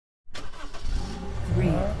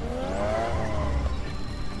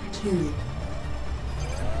2,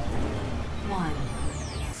 1.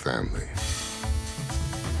 Family.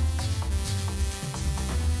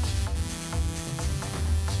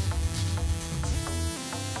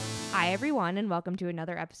 Hi, everyone, and welcome to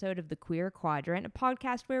another episode of The Queer Quadrant, a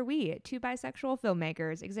podcast where we, two bisexual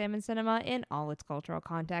filmmakers, examine cinema in all its cultural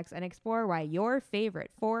contexts and explore why your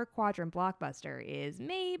favorite four-quadrant blockbuster is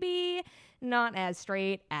maybe not as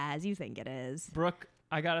straight as you think it is. Brooke,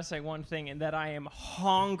 I gotta say one thing, and that I am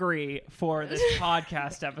hungry for this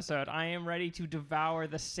podcast episode. I am ready to devour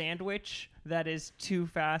the sandwich that is Too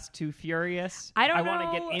Fast, Too Furious. I want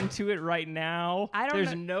to get into it right now.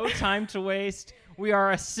 There's no time to waste. We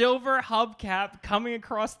are a silver hubcap coming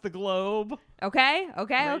across the globe. Okay.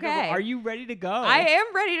 Are you ready to go? I am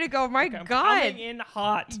ready to go. My I'm God. coming in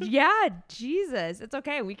hot. Yeah, Jesus. It's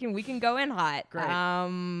okay. We can go in hot.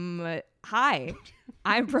 Great. Hi.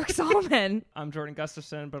 I'm Brooke Solomon. I'm Jordan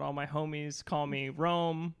Gustafson, but all my homies call me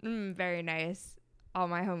Rome. Very nice. All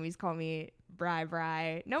my homies call me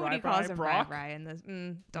Bri. Nobody Bri, calls him Brock? Bri in this.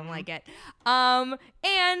 Don't like it.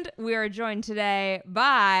 And we are joined today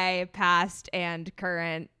by past and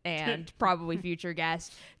current and probably future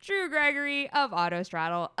guest, Drew Gregory of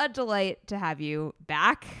Autostraddle. A delight to have you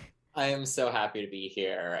back. I am so happy to be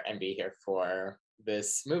here and be here for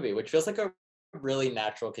this movie, which feels like a really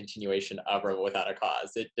natural continuation of Rebel Without a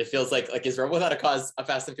Cause. It feels like is Rebel Without a Cause a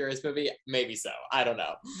Fast and Furious movie? Maybe so. I don't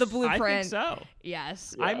know. The blueprint. I think so.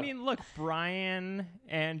 Yes. Yeah. I mean, look, Paul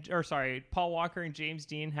Walker and James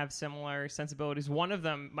Dean have similar sensibilities. One of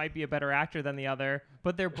them might be a better actor than the other,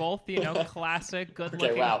 but they're both, classic,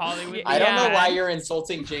 good-looking Hollywood. I don't know why you're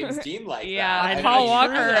insulting James Dean like that. Yeah, Paul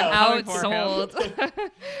Walker outsold.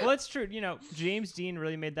 Well, it's true. James Dean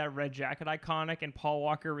really made that red jacket iconic, and Paul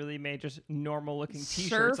Walker really made just normal-looking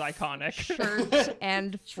T-shirts iconic. Shirt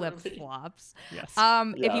and flip-flops. Yes.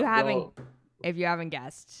 If you haven't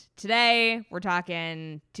guessed, today we're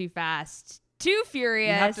talking Too Fast, Too Furious.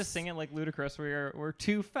 You have to sing it like Ludacris. We're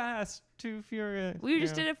too fast, too furious. You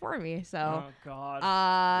just did it for me, so. Oh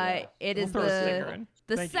God. It is the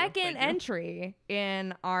second entry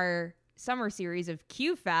in our summer series of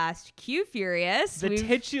Q Fast, Q Furious. The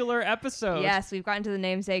titular episode. Yes, we've gotten to the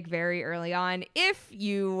namesake very early on. If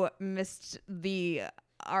you missed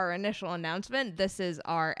our initial announcement, this is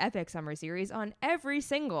our epic summer series on every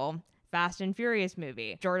single Fast and Furious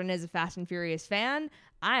movie. Jordan is a Fast and Furious fan.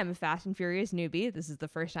 I am a Fast and Furious newbie. This is the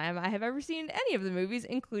first time I have ever seen any of the movies,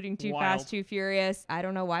 including Too Fast, Too Furious. I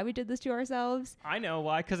don't know why we did this to ourselves. I know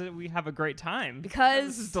why, because we have a great time. Because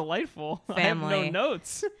this is delightful. Family. I have no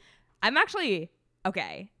notes. I'm actually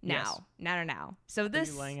okay now. Yes. Now. So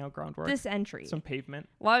this laying out groundwork. This entry, some pavement.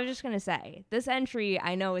 Well, I was just gonna say this entry.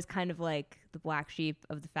 I know is kind of like the black sheep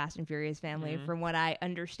of the Fast and Furious family, from what I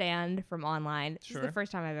understand from online. This is the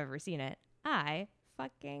first time I've ever seen it. I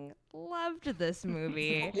fucking loved this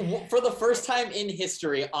movie. For the first time in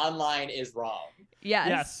history, online is wrong.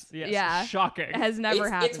 Yes. Yeah. Shocking. It has never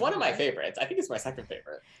happened. It's one of my favorites. I think it's my second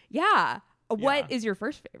favorite. Yeah. What is your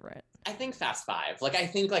first favorite? I think Fast 5. I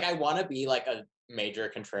think I want to be like a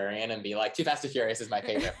major contrarian and be like Too Fast, Too Furious is my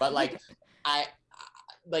favorite. But I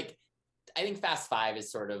think Fast 5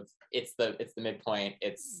 is sort of it's the midpoint.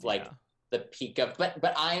 It's the peak of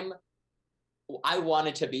but I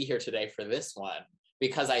wanted to be here today for this one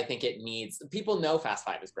because I think it needs people know Fast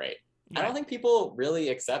 5 is great. Yeah. I don't think people really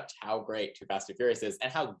accept how great Too Fast, Too Furious is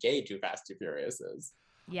and how gay Too Fast, Too Furious is.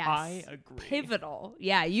 Yes. I agree. Pivotal.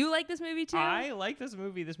 Yeah, you like this movie too? I like this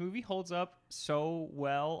movie. This movie holds up so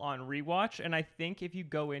well on rewatch, and I think if you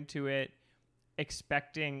go into it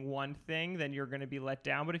expecting one thing, then you're going to be let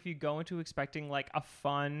down. But if you go into expecting like a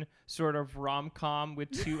fun sort of rom-com with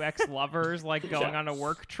two ex-lovers going on a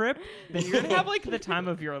work trip, then you're going to have the time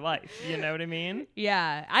of your life. You know what I mean?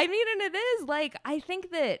 Yeah. I mean, and it is I think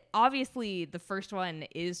that obviously the first one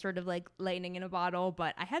is sort of like lightning in a bottle,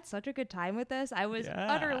 but I had such a good time with this. I was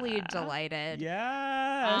utterly delighted.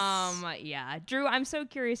 Yes. Yeah. Drew, I'm so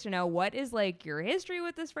curious to know what is your history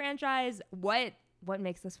with this franchise? What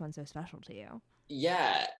makes this one so special to you?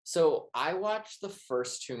 Yeah. So I watched the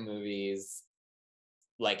first two movies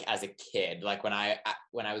as a kid, when I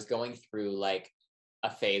was going through a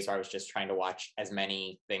phase where I was just trying to watch as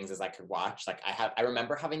many things as I could watch. I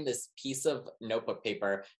remember having this piece of notebook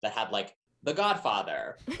paper that had The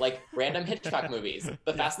Godfather, random Hitchcock movies,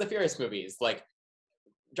 the Fast and the Furious movies,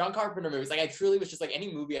 John Carpenter movies. I truly was just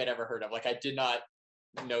any movie I'd ever heard of. I did not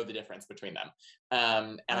know the difference between them.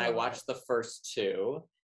 And I watched the first two.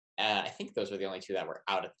 I think those were the only two that were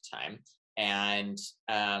out at the time, and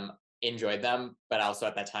enjoyed them. But also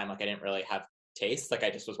at that time, I didn't really have taste.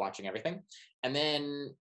 I just was watching everything. And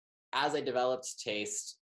then as I developed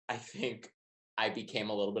taste, I think I became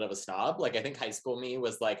a little bit of a snob. Like I think high school me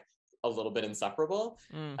was like a little bit insufferable.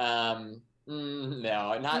 No,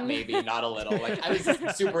 not maybe, not a little. Like I was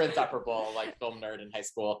just super insufferable, like film nerd in high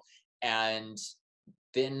school. And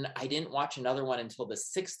then I didn't watch another one until the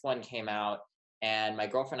sixth one came out. And my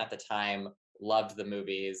girlfriend at the time loved the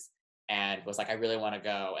movies and was like, I really want to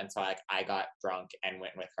go. And so like I got drunk and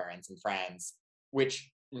went with her and some friends,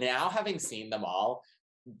 which now having seen them all,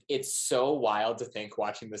 it's so wild to think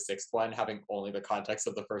watching the sixth one having only the context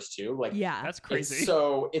of the first two. Like That's crazy.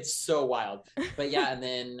 It's so wild. But yeah, and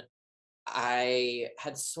then I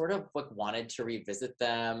had sort of like wanted to revisit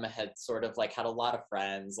them, had sort of like had a lot of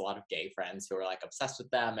friends, a lot of gay friends who were like obsessed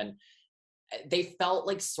with them, and they felt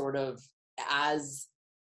like sort of as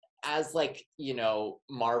like, you know,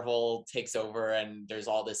 Marvel takes over and there's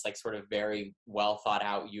all this like sort of very well thought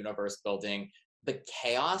out universe building, the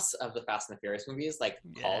chaos of the Fast and the Furious movies like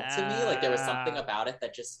called to me. Like there was something about it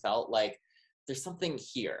that just felt like there's something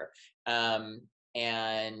here.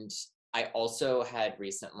 And I also had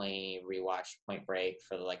recently rewatched Point Break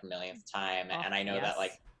for the like millionth time. And I know that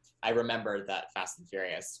like, I remember that Fast and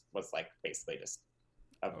Furious was like basically just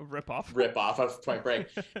a rip off of Point Break.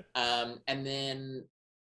 And then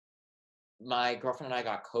my girlfriend and I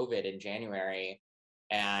got COVID in January,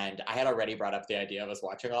 and I had already brought up the idea of us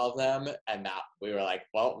watching all of them, and that we were like,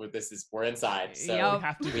 well, we're inside. So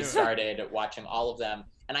we started watching all of them.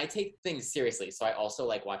 And I take things seriously. So I also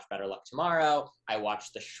like watch Better Luck Tomorrow. I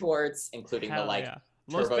watched the shorts, including the like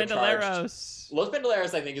Los Bandoleros. Los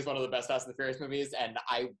Bandoleros, I think, is one of the best Fast and the Furious movies. And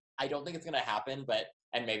I don't think it's going to happen,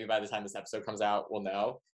 and maybe by the time this episode comes out, we'll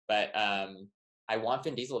know. But I want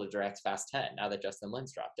Vin Diesel to direct Fast 10 now that Justin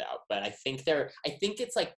Lin's dropped out. But I think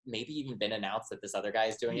it's like maybe even been announced that this other guy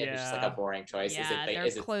is doing it. It's just like a boring choice. Yeah,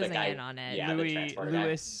 they're closing in on it. Yeah, Louis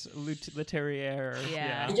Leterrier.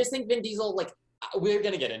 Yeah. I just think Vin Diesel, like, we're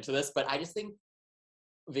going to get into this, but I just think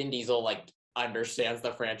Vin Diesel, like, understands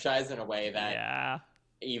the franchise in a way that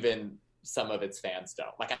even some of its fans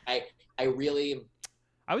don't. Like, I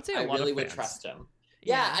would say I really would trust him.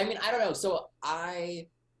 Yeah, I mean, I don't know. So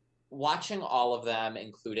watching all of them,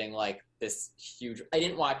 including like this huge, I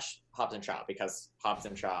didn't watch Hobbs and Shaw because Hobbs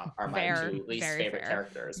and Shaw are my two least favorite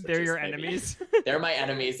characters. They're your enemies. They're my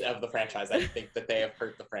enemies of the franchise. I think that they have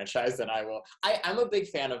hurt the franchise, and I'm a big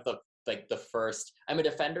fan of the first. I'm a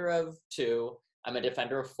defender of 2. I'm a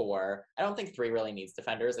defender of 4. I don't think 3 really needs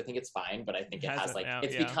defenders. I think it's fine, but I think it has like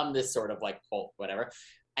it's become this sort of like cult, whatever.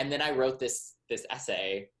 And then I wrote this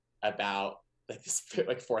essay about like this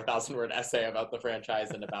like 4,000 word essay about the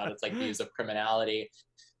franchise and about its like views of criminality,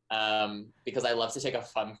 because I love to take a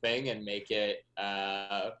fun thing and make it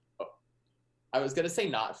I was gonna say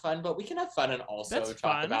not fun, but we can have fun and also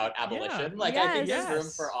talk about abolition. Like I think there's room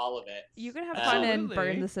for all of it. You can have fun and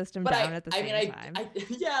burn the system down at the same time.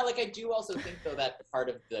 Like I do also think though that part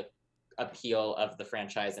of the appeal of the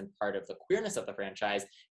franchise and part of the queerness of the franchise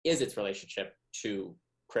is its relationship to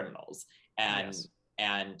criminals, and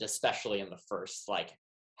especially in the first like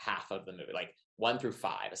half of the movie, like 1 through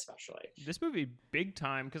 5 especially. This movie big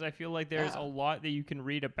time, because I feel like there's a lot that you can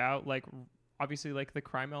read about, like obviously like the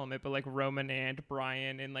crime element, but like Roman and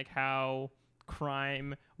Brian and like how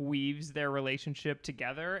crime weaves their relationship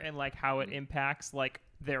together and like how it impacts like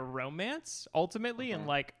their romance ultimately, and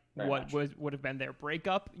like would have been their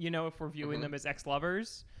breakup, you know, if we're viewing them as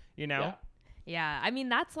ex-lovers, you know. Yeah, I mean,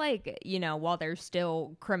 that's like, you know, while they're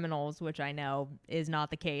still criminals, which I know is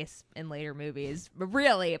not the case in later movies, but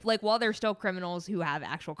really, like, while they're still criminals who have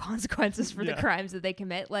actual consequences for the crimes that they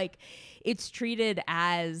commit, like, it's treated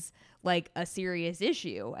as, like, a serious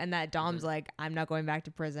issue. And that Dom's like, I'm not going back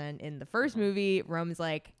to prison. In the first movie, Rome's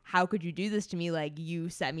like, how could you do this to me? Like, you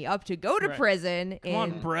set me up to go to prison. Come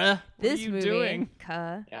on, bruh. This what are you movie, doing?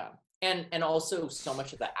 Yeah. And also so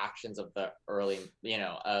much of the actions of the early, you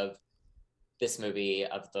know, of this movie,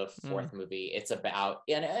 of the fourth movie, it's about,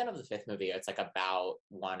 and of the fifth movie, it's like about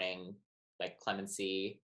wanting like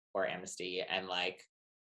clemency or amnesty, and like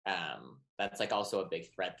that's like also a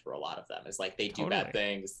big thread through a lot of them, is like they do bad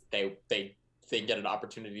things, they get an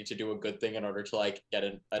opportunity to do a good thing in order to like get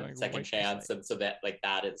a second chance, and so that like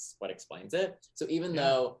that is what explains it. So even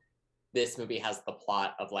though this movie has the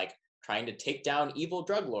plot of like trying to take down evil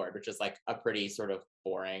drug lord, which is like a pretty sort of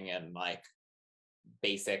boring and like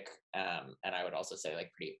basic and I would also say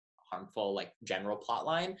like pretty harmful like general plot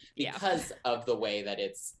line, because of the way that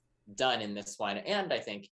it's done in this one, and I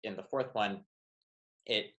think in the fourth one,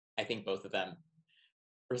 I think both of them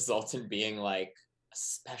result in being like,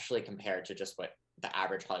 especially compared to just what the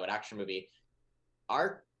average Hollywood action movie,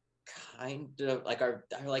 are kind of like are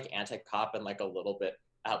like anti-cop and like a little bit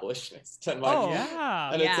abolitionist, and like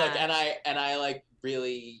and it's like and I like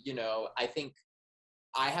really, you know, I think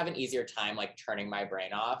I have an easier time like turning my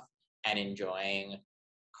brain off and enjoying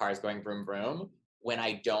cars going vroom vroom when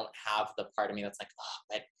I don't have the part of me that's like, oh,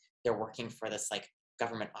 but they're working for this like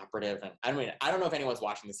government operative. And I don't know if anyone's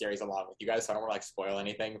watching the series along with you guys, so I don't want to like spoil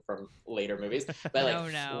anything from later movies. But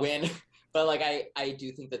like No. but like I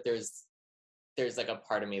do think that there's like a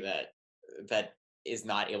part of me that is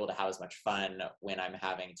not able to have as much fun when I'm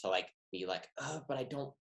having to like be like, oh, but I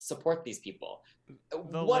don't support these people.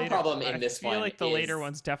 One problem in this one, I feel like the is, later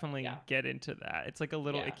ones definitely get into that. It's like a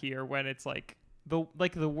little ickier when it's like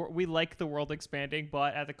we like the world expanding,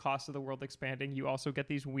 but at the cost of the world expanding, you also get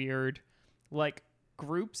these weird like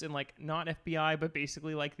groups and like not FBI, but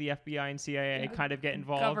basically like the FBI and CIA kind of get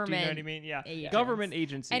involved. Do you know what I mean? Yeah. Government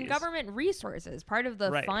agencies. And government resources. Part of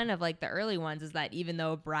the fun of like the early ones is that even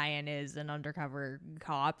though Brian is an undercover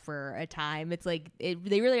cop for a time, it's like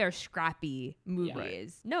they really are scrappy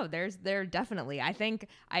movies. No, they're definitely. I think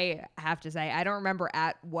I have to say, I don't remember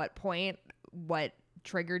at what point what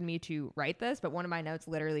triggered me to write this, but one of my notes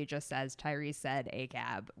literally just says Tyrese said a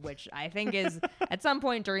cab, which I think is at some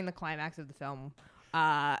point during the climax of the film.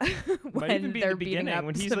 Might even be they're the beginning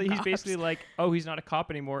when he's basically like, oh, he's not a cop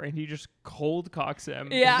anymore, and he just cold cocks him.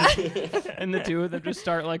 Yeah. And the two of them just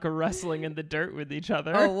start like wrestling in the dirt with each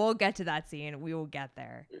other. Oh, we'll get to that scene. We will get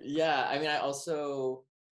there. Yeah, I mean, I also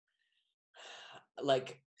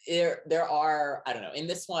like there are, I don't know, in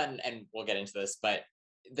this one, and we'll get into this, but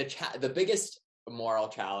the biggest moral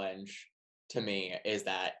challenge to me is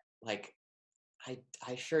that like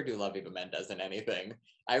I sure do love Eva Mendes in anything.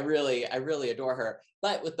 I really adore her.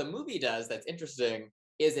 But what the movie does that's interesting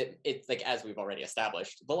is it's like, as we've already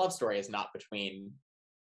established, the love story is not between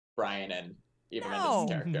Brian and Eva Mendes'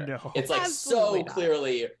 character. No. It's like Absolutely so not.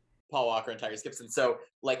 clearly Paul Walker and Tyrese Gibson. So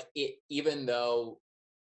like even though,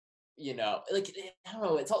 you know, like I don't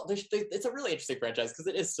know, it's a really interesting franchise because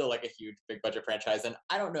it is still like a huge big budget franchise, and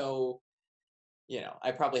I don't know. You know,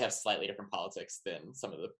 I probably have slightly different politics than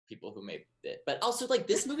some of the people who made it. But also, like,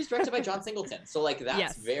 this movie's directed by John Singleton. So, like,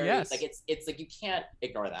 that's like, it's like, you can't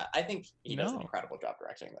ignore that. I think he does an incredible job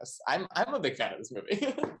directing this. I'm a big fan of this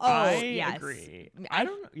movie. I agree.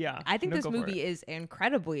 I think this movie is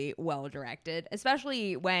incredibly well directed,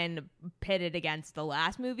 especially when pitted against the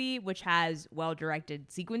last movie, which has well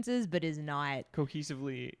directed sequences, but is not cohesive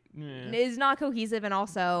and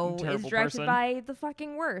also is directed by the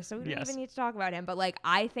fucking worst. So we don't even need to talk about him. But like,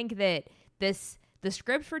 I think that the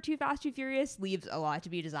script for Too Fast, Too Furious leaves a lot to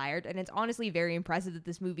be desired, and it's honestly very impressive that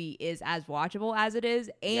this movie is as watchable as it is,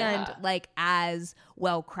 and like as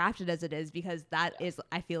well crafted as it is, because that is,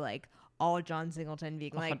 I feel like, all John Singleton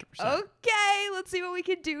being like, 100%. Okay, let's see what we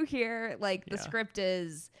can do here. Like the script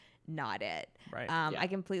is not it. Right. I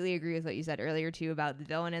completely agree with what you said earlier too about the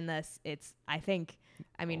villain in this.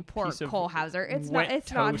 I mean, poor Cole Hauser. It's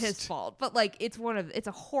not his fault, but like it's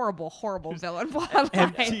a horrible villain plot.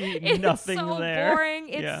 Empty, nothing so there. Boring.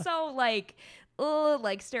 It's so like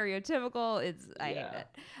stereotypical. I hate it.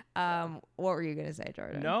 What were you gonna say,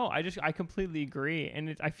 Jordan? No, I completely agree,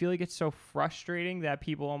 and I feel like it's so frustrating that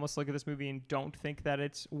people almost look at this movie and don't think that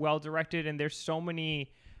it's well directed. And there's so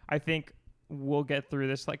many, I think. We'll get through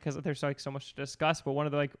this like because there's like so much to discuss, but one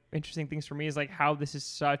of the like interesting things for me is like how this is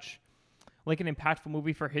such like an impactful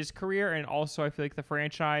movie for his career, and also I feel like the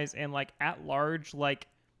franchise and like at large like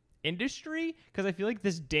industry, because I feel like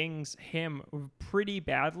this dings him pretty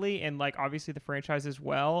badly, and like obviously the franchise as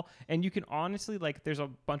well. And you can honestly like there's a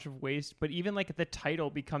bunch of ways, but even like the title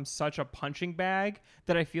becomes such a punching bag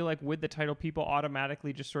that I feel like with the title people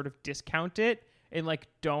automatically just sort of discount it and like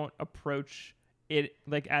don't approach it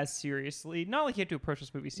like as seriously. Not like you have to approach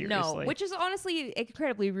this movie seriously. No, which is honestly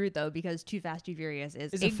incredibly rude though, because Too Fast, Too Furious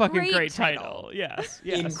is a fucking great title. Yes.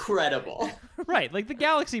 Incredible. Right, like the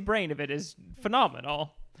galaxy brain of it is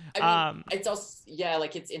phenomenal. I mean, it's also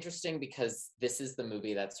like it's interesting because this is the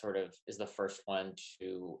movie that sort of is the first one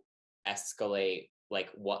to escalate like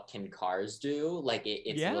what can cars do. Like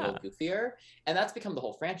it's a little goofier, and that's become the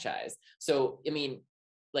whole franchise. So I mean,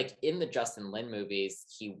 like in the Justin Lin movies,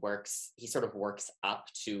 he sort of works up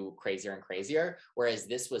to crazier and crazier, whereas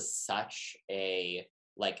this was such a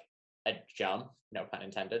jump, no pun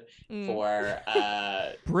intended, for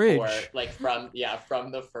bridge, for like from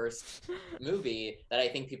the first movie, that I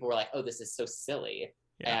think people were like, oh, this is so silly.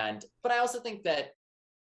 But I also think that,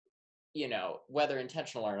 you know, whether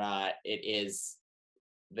intentional or not, it is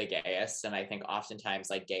the gayest, and I think oftentimes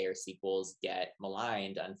like gayer sequels get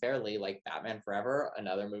maligned unfairly, like Batman Forever,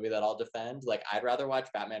 another movie that I'll defend. Like I'd rather watch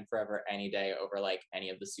Batman Forever any day over like any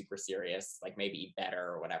of the super serious, like maybe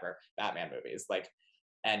better or whatever Batman movies. Like,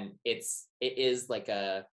 and it is like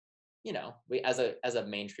a, you know, we as a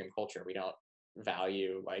mainstream culture, we don't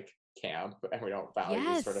value like camp and we don't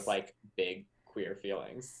value sort of like big queer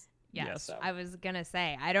feelings. Yes, So. I was gonna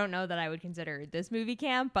say, I don't know that I would consider this movie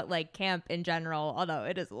camp, but like camp in general, although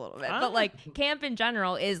it is a little bit, but like camp in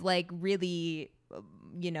general is like really,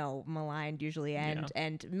 maligned usually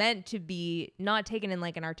and meant to be not taken in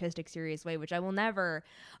like an artistic serious way, which I will never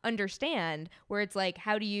understand, where it's like,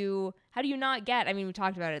 how do you not get, I mean, we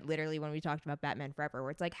talked about it literally when we talked about Batman Forever,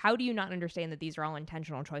 where it's like, how do you not understand that these are all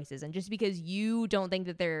intentional choices? And just because you don't think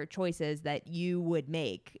that they're choices that you would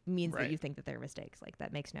make means that you think that they're mistakes. Like,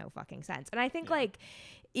 that makes no fucking sense. And I think like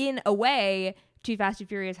in a way, Too Fast, Too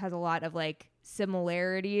Furious has a lot of like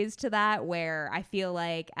similarities to that, where I feel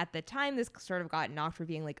like at the time this sort of got knocked for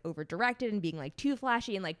being like over directed and being like too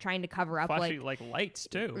flashy and like trying to cover up flashy, like lights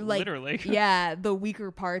too, like, literally. Yeah, the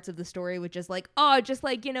weaker parts of the story, which is like,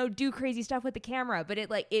 do crazy stuff with the camera, but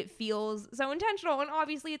it feels so intentional. And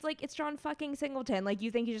obviously it's like, it's John fucking Singleton. Like,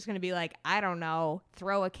 you think he's just gonna be like, I don't know,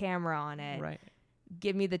 throw a camera on it, right,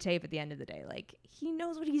 give me the tape at the end of the day. Like, he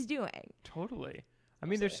knows what he's doing. Totally. I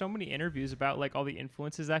mean, there's so many interviews about like all the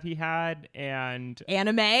influences that he had, and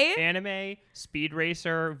anime, Speed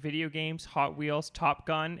Racer, video games, Hot Wheels, Top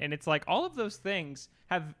Gun, and it's like all of those things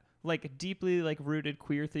have like deeply like rooted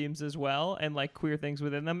queer themes as well, and like queer things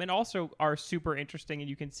within them, and also are super interesting, and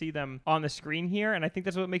you can see them on the screen here. And I think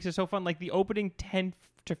that's what makes it so fun. Like the opening 10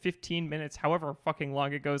 to 15 minutes, however fucking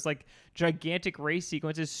long it goes, like gigantic race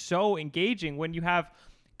sequence is so engaging when you have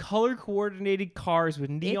color coordinated cars with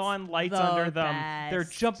neon lights under them. They're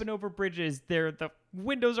jumping over bridges. The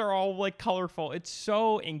windows are all like colorful. It's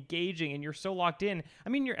so engaging and you're so locked in. I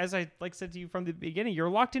mean, you're, as I like said to you from the beginning, you're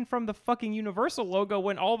locked in from the fucking Universal logo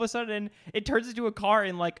when all of a sudden it turns into a car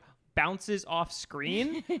and like bounces off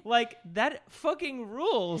screen. Like, that fucking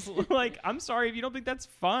rules. Like, I'm sorry if you don't think that's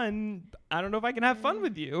fun. I don't know if I can have fun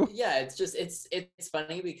with you. Yeah, it's just it's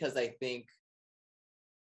funny because I think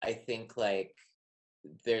like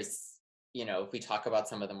there's, if we talk about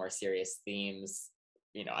some of the more serious themes,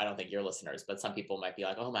 I don't think your listeners, but some people might be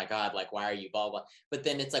like, oh my God, like, why are you blah, blah. But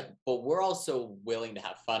then it's like, but we're also willing to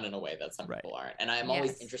have fun in a way that some people aren't. And I'm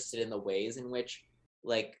always interested in the ways in which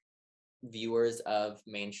like viewers of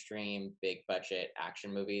mainstream big budget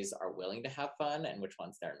action movies are willing to have fun, and which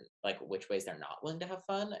ways they're not willing to have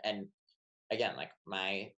fun. And again, like,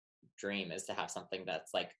 my dream is to have something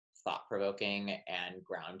that's like thought-provoking and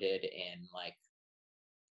grounded in like,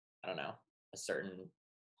 I don't know, a certain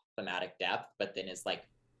thematic depth, but then is like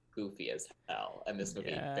goofy as hell. And this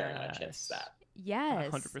movie very much hits that.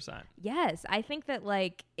 Yes. 100%. Yes. I think that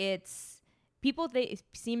like they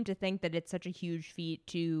seem to think that it's such a huge feat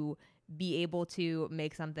to be able to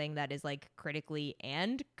make something that is like critically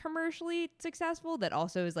and commercially successful, that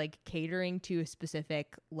also is like catering to a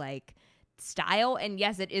specific like style. And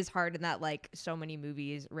yes, it is hard in that like so many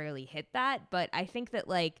movies rarely hit that, but I think that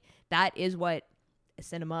like that is what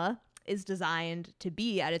cinema is designed to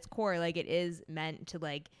be at its core. Like, it is meant to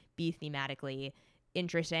like be thematically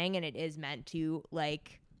interesting, and it is meant to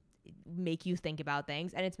like make you think about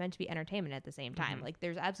things, and it's meant to be entertainment at the same time. Mm-hmm. Like,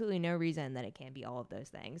 there's absolutely no reason that it can't be all of those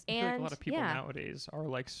things. I feel like a lot of people nowadays are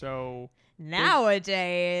like so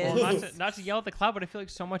nowadays. Well, not to yell at the cloud, but I feel like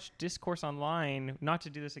so much discourse online. Not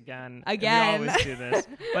to do this again. We always do this,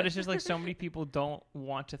 but it's just like so many people don't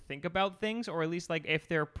want to think about things, or at least like if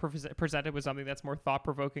they're presented with something that's more thought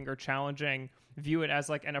provoking or challenging, view it as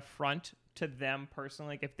like an affront to them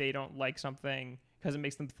personally. Like, if they don't like something because it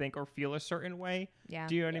makes them think or feel a certain way. Yeah.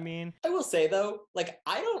 Do you know what I mean? I will say though, like,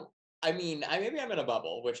 maybe I'm in a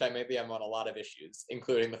bubble, which I'm on a lot of issues,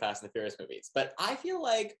 including the Fast and the Furious movies. But I feel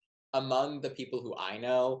like among the people who I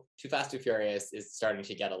know, Too Fast, Too Furious is starting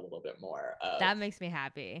to get a little bit more of... That makes me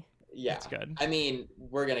happy. Yeah. That's good. I mean,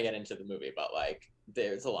 we're going to get into the movie, but like,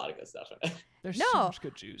 there's a lot of good stuff in it. There's so much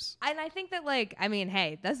good juice. And I think that, like, I mean,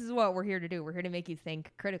 hey, this is what we're here to do. We're here to make you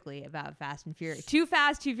think critically about Fast and Furious. Too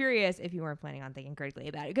Fast, Too Furious, if you weren't planning on thinking critically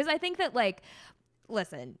about it. Because I think that, like,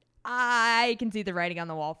 listen, I can see the writing on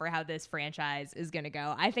the wall for how this franchise is going to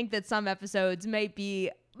go. I think that some episodes might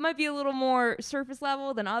be a little more surface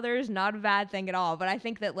level than others. Not a bad thing at all. But I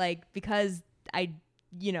think that, like, because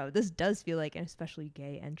this does feel like an especially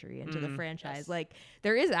gay entry into the franchise. Yes. Like,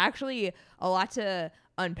 there is actually a lot to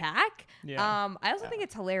unpack. Yeah. I also think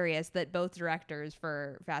it's hilarious that both directors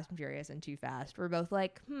for Fast and Furious and Too Fast were both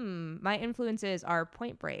like, my influences are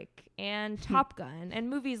Point Break and Top Gun and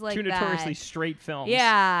movies like that. Two notoriously straight films.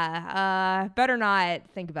 Yeah. Better not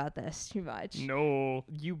think about this too much. No.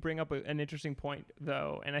 You bring up an interesting point,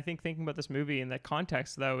 though. And I think thinking about this movie in that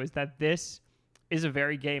context, though, is that this is a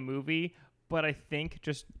very gay movie, but I think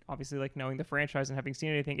just obviously like knowing the franchise and having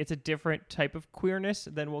seen anything, it's a different type of queerness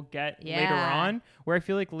than we'll get later on, where I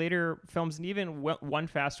feel like later films, and even One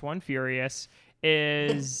Fast, One Furious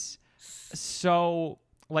is so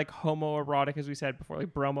like homoerotic, as we said before,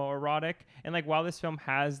 like bromoerotic. And like while this film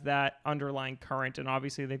has that underlying current, and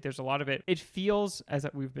obviously like there's a lot of it, it feels, as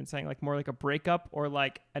we've been saying, like more like a breakup or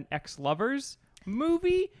like an ex-lovers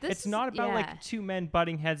movie. It's not about like two men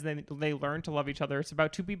butting heads and they learn to love each other. It's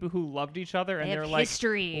about two people who loved each other and they're like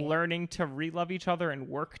learning to re-love each other and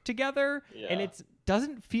work together. And it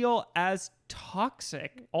doesn't feel as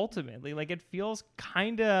toxic ultimately. Like it feels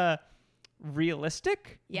kind of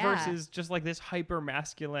realistic versus just like this hyper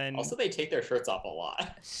masculine. Also, they take their shirts off a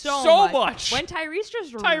lot. So much. When Tyrese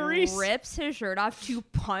just rips his shirt off to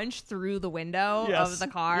punch through the window of the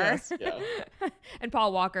car. And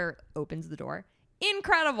Paul Walker opens the door.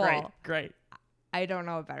 Incredible. Great. I don't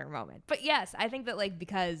know a better moment. But yes, I think that like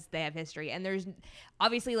because they have history and there's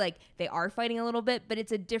obviously like they are fighting a little bit, but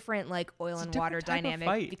it's a different like oil and water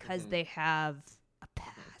dynamic because they have a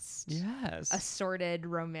past. Yes. A sordid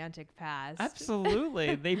romantic past.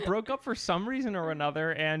 Absolutely. They broke up for some reason or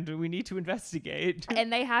another and we need to investigate.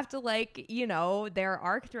 And they have to like, you know, their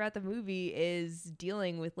arc throughout the movie is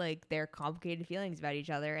dealing with like their complicated feelings about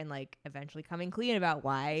each other and like eventually coming clean about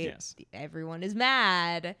why everyone is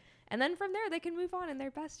mad. And then from there they can move on and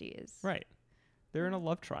they're besties. Right. They're in a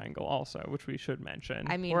love triangle also, which we should mention.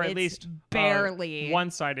 I mean, or at it's least barely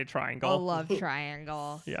one-sided triangle. A love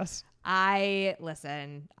triangle. Yes. I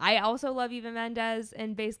also love Eva Mendes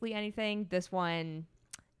in basically anything. This one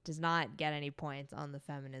does not get any points on the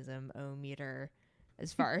feminism-o-meter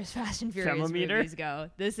as far as Fast and Furious movies go.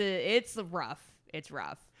 It's rough. It's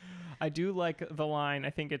rough. I do like the line, I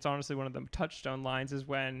think it's honestly one of the touchstone lines, is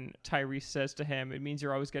when Tyrese says to him, it means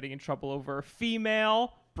you're always getting in trouble over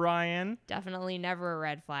female, Brian. Definitely never a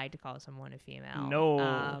red flag to call someone a female.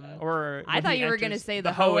 No. Or I thought you were going to say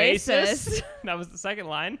the Oasis. That was the second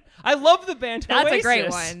line. I love the band Oasis. That's a great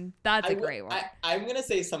one. That's a great one. I'm going to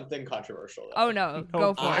say something controversial, though. Oh, no.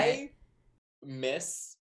 Go for it. I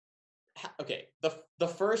miss... Okay, the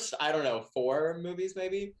first, I don't know, 4 movies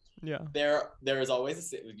maybe. Yeah. There is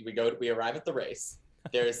always we arrive at the race.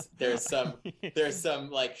 There's some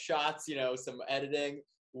like shots, you know, some editing.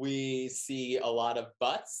 We see a lot of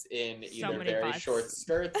butts in either very short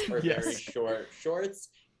skirts or very short shorts.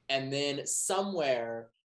 And then somewhere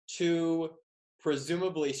 2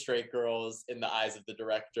 presumably straight girls in the eyes of the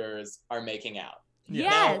directors are making out.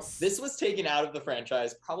 Yes. Now, this was taken out of the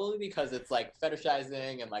franchise probably because it's like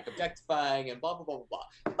fetishizing and like objectifying and blah, blah, blah, blah,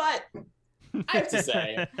 blah. But I have to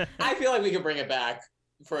say, I feel like we could bring it back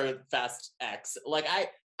for Fast X. Like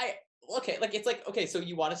okay, like it's like, okay, so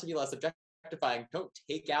you want it to be less objectifying. Don't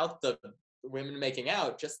take out the women making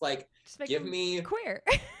out. Just give me queer.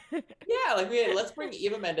 Yeah, like let's bring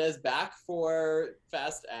Eva Mendes back for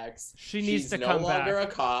Fast X. She's to no come longer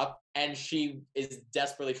back. A cop, and she is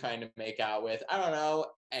desperately trying to make out with, I don't know,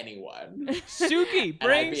 anyone. Suki,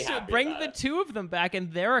 bring the 2 of them back,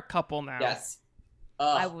 and they're a couple now. Yes.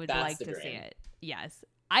 I would like to see it. Yes.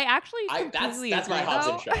 I actually completely that's agree, my Hobbs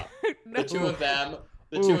and Shaw. No.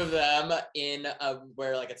 The two of them in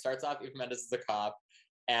where like it starts off, Eva Mendes is a cop,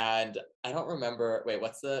 and I don't remember. Wait,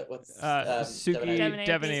 what's Suki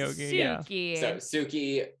Devon Aoki? Yeah. So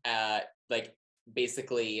Suki like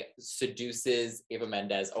basically seduces Eva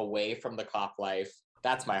Mendes away from the cop life.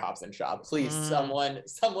 That's my Hobbs and Shaw. Please, someone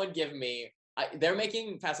give me. They're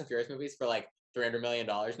making Fast and Furious movies for like $300 million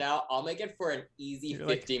now. I'll make it for an easy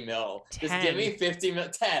 50 mil. 10. Just give me 50 mil.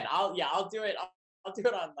 10. I'll do it. I'll do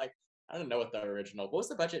it on like, I don't know what the original. What was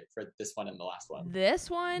the budget for this one and the last one? This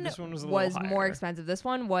one was more expensive. This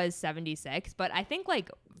one was 76, but I think like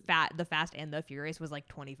the Fast and the Furious was like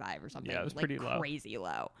 25 or something. Yeah, it was like pretty low. Crazy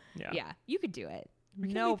low. Yeah, you could do it.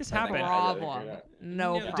 No problem.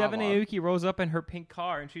 No problem. Devon Aoki rolls up in her pink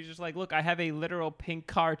car and she's just like, look, I have a literal pink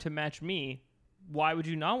car to match me. Why would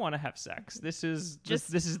you not want to have sex? This is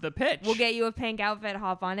the pitch. We'll get you a pink outfit,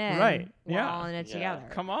 hop on in. Right. We're all in it together.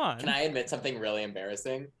 Come on. Can I admit something really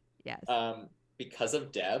embarrassing? Yes. Because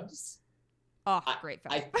of Debs. Oh, great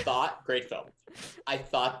film. Great film. I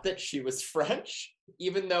thought that she was French,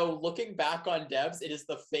 even though looking back on Debs, it is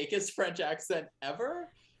the fakest French accent ever.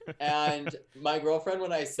 And my girlfriend,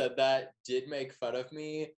 when I said that, did make fun of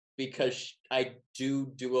me because I do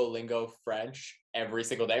Duolingo French every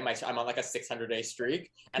single day. I'm on like a 600-day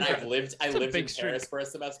streak, and I lived in Paris for a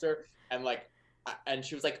semester, and like, and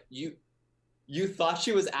she was like, "You thought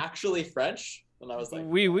she was actually French?" And I was like,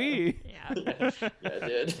 wee. Yeah. yeah, I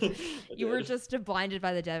did. You were just blinded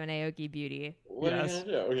by the Devon Aoki beauty. What are you Yes.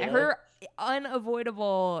 gonna do? You And know? her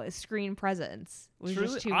unavoidable screen presence was Truly,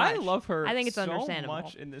 just too much. I love her I think it's so understandable.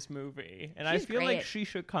 much in this movie. And She's I feel like great. she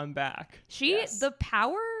should come back. Yes. The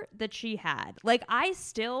power that she had, like, I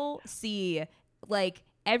still see, like,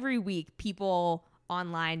 every week people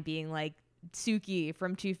online being like, Suki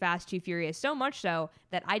from Too Fast, Too Furious, so much so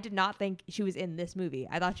that I did not think she was in this movie.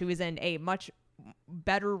 I thought she was in a much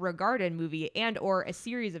better regarded movie and or a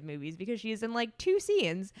series of movies because she is in like 2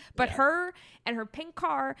 scenes, but Yeah. her and her pink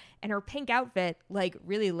car and her pink outfit like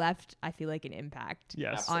really left, I feel like, an impact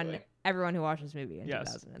Yes. on Absolutely. everyone who watched this movie in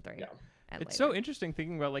Yes. 2003. Yeah. and It's later. so interesting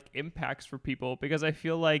thinking about like impacts for people because I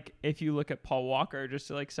feel like if you look at Paul Walker, just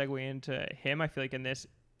to like segue into him, I feel like in this,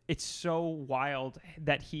 it's so wild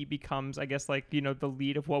that he becomes, I guess, like, you know, the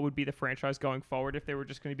lead of what would be the franchise going forward if they were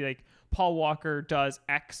just going to be like, Paul Walker does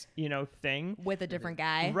X, you know, thing. with a different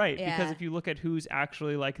guy. Right. Yeah. Because if you look at who's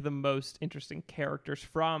actually like the most interesting characters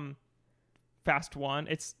from Fast One,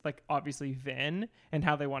 it's like obviously Vin and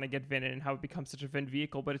how they want to get Vin in and how it becomes such a Vin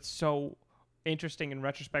vehicle. But it's so interesting in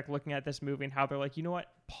retrospect looking at this movie and how they're like, you know what?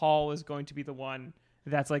 Paul is going to be the one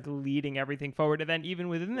that's like leading everything forward. And then even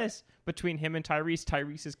within this, between him and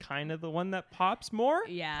Tyrese is kind of the one that pops more.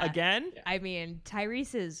 Yeah. Again. Yeah. I mean,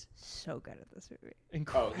 Tyrese is so good at this movie.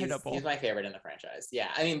 Oh, Incredible. he's my favorite in the franchise. Yeah,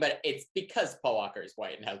 I mean, but it's because Paul Walker is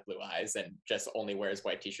white and has blue eyes and just only wears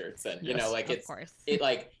white t-shirts and you Yes, know, like Of it's course. it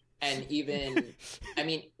like and even I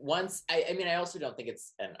mean, once I mean, I also don't think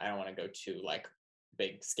it's, and I don't want to go too like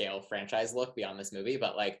big scale franchise look beyond this movie,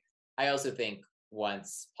 but like I also think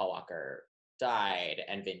once Paul Walker died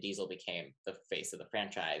and Vin Diesel became the face of the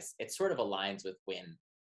franchise, it sort of aligns with when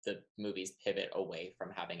the movies pivot away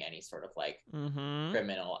from having any sort of like Mm-hmm.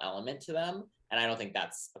 criminal element to them, and I don't think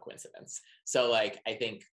that's a coincidence. So like I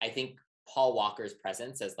think Paul Walker's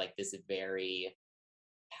presence as like this very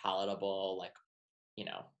palatable, like, you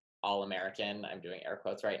know, all American, I'm doing air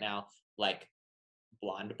quotes right now, like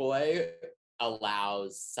blonde boy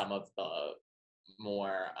allows some of the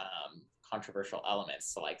more controversial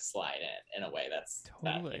elements to like slide in a way that's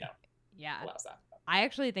that, Totally. you know, Yeah. allows that. I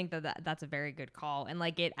actually think that's a very good call. And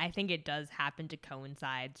like I think it does happen to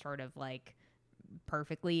coincide sort of like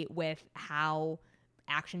perfectly with how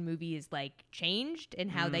action movies like changed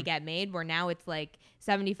and how they get made, where now it's like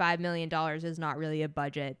 $75 million is not really a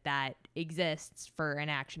budget that exists for an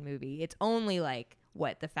action movie. It's only like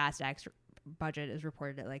what the Fast X budget is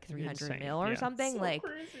reported at like 300 Insane, mil or yeah. something. So like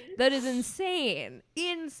crazy. that is insane.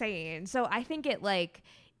 So I think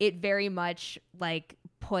it very much like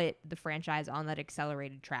put the franchise on that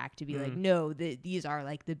accelerated track to be like, no, these are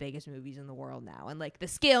like the biggest movies in the world now, and like the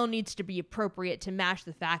scale needs to be appropriate to match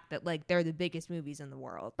the fact that like they're the biggest movies in the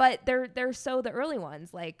world. But they're so the early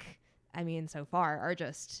ones, like, I mean, so far are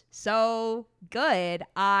just so good.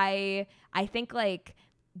 I think like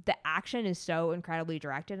the action is so incredibly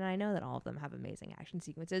directed, and I know that all of them have amazing action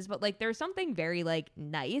sequences, but like there's something very like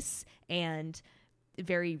nice and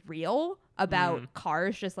very real about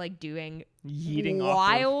cars just like doing Yeeting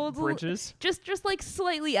wild off of bridges. just like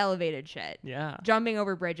slightly elevated shit, Yeah. jumping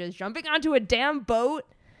over bridges, jumping onto a damn boat.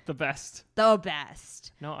 The best. The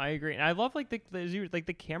best. No, I agree. And I love like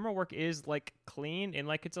the camera work is like clean and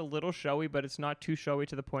like it's a little showy, but it's not too showy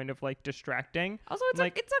to the point of like distracting. Also, it's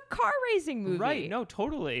like it's a car racing movie, Right. No,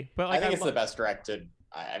 totally. But like I think it's the best directed.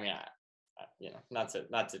 I mean, you know, not to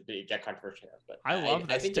get controversial, but I love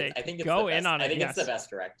this take. I think it's Go the best. in on it, I think it's the yes. best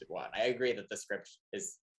directed one. I agree that the script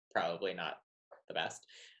is probably not the best,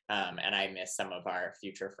 and I miss some of our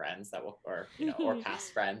future friends that will, or you know, or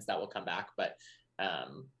past friends that will come back. But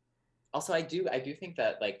also, I do think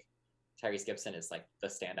that like Tyrese Gibson is like the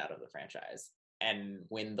standout of the franchise. And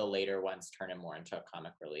when the later ones turn him more into a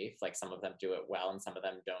comic relief, like some of them do it well and some of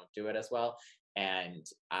them don't do it as well. And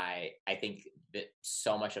I think that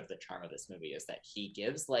so much of the charm of this movie is that he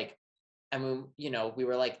gives like, I mean, you know, we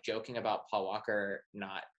were like joking about Paul Walker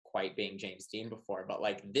not quite being James Dean before, but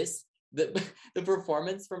like the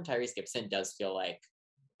performance from Tyrese Gibson does feel like,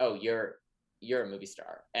 oh, you're a movie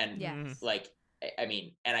star. And Yes. like, I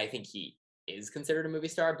mean, and I think he is considered a movie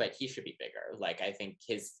star, but he should be bigger. Like I think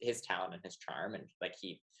his talent and his charm, and like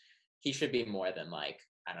he should be more than like,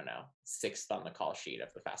 I don't know, 6th on the call sheet of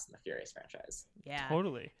the Fast and the Furious franchise. Yeah.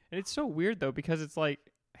 Totally. And it's so weird though, because it's like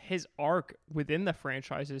his arc within the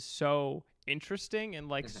franchise is so interesting and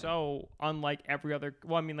like so unlike every other,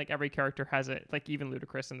 well, I mean, like every character has it, like even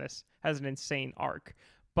Ludacris in this has an insane arc.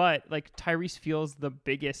 But like Tyrese feels the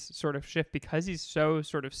biggest sort of shift because he's so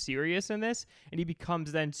sort of serious in this, and he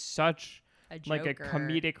becomes then such like a Joker.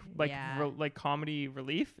 comedic like Yeah. like comedy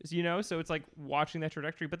relief, you know, so it's like watching that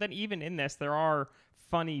trajectory. But then even in this there are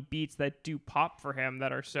funny beats that do pop for him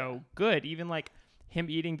that are so good, even like him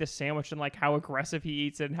eating the sandwich and like how aggressive he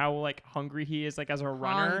eats and how like hungry he is like as a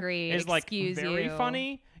runner Hungry, is like excuse very you.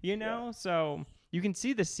 funny, you know. So you can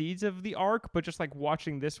see the seeds of the arc, but just like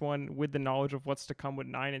watching this one with the knowledge of what's to come with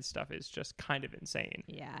 9 and stuff is just kind of insane.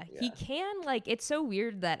 Yeah, Yeah. he can like. It's so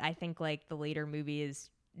weird that I think like the later movies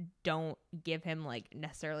don't give him like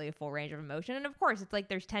necessarily a full range of emotion. And of course, it's like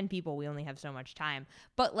there's 10 people, we only have so much time.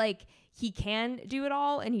 But like he can do it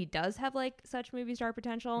all, and he does have like such movie star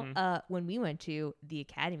potential. When we went to the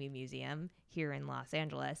Academy Museum here in Los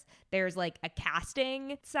Angeles, there's like a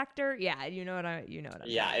casting sector. Yeah, you know what I'm Yeah,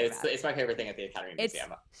 talking about. it's my favorite thing at the Academy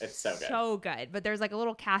Museum. It's so good. So good. But there's like a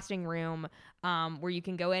little casting room where you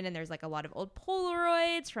can go in, and there's like a lot of old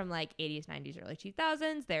Polaroids from like 80s, 90s, early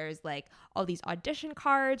 2000s. There's like all these audition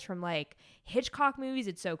cards from like Hitchcock movies.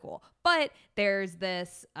 It's so cool. But there's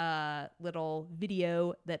this little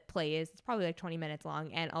video that plays. It's probably like 20 minutes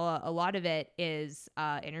long, and a lot of it is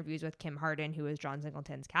interviews with Kim Hardin, who is John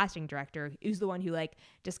Singleton's casting director, who's the one who like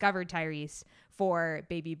discovered Tyrese for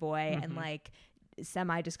Baby Boy and like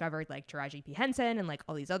semi-discovered like Taraji P. Henson and like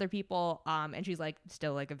all these other people, and she's like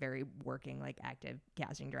still like a very working like active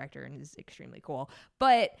casting director and is extremely cool.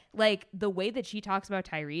 But like the way that she talks about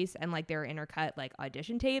Tyrese and like their intercut like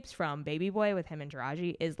audition tapes from Baby Boy with him and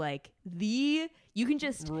Taraji is like you can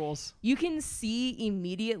just Rules. you can see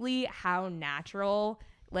immediately how natural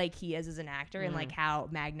like he is as an actor and like how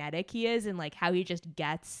magnetic he is and like how he just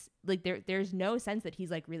gets like there's no sense that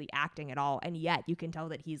he's like really acting at all, and yet you can tell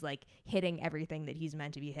that he's like hitting everything that he's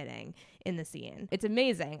meant to be hitting in the scene. It's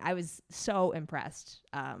amazing. I was so impressed.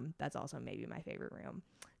 That's also maybe my favorite room.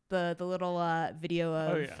 The little video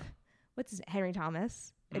of what's his Henry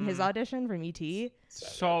Thomas in his audition from E.T.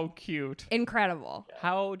 So cute. Incredible.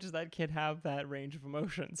 How does that kid have that range of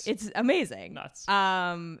emotions? It's amazing. Nuts.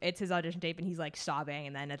 It's his audition tape, and he's like sobbing,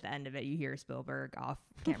 and then at the end of it, you hear Spielberg off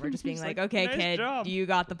camera just being like, "Okay, nice kid, job." you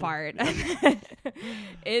got the part."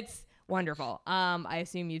 It's wonderful. I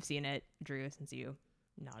assume you've seen it, Drew, since you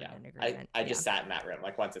nodded in agreement. I just sat in that room.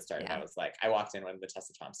 Like once it started, I was like, I walked in when the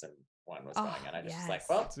Tessa Thompson one was going, and I just was like,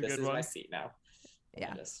 well, this is my seat now.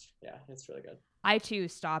 Yeah. It's really good. I too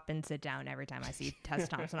stop and sit down every time I see Tessa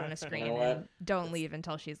Thompson on a screen and don't leave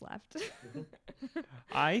until she's left.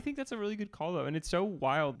 I think that's a really good call though, and it's so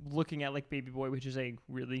wild looking at like Baby Boy, which is a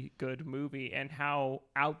really good movie, and how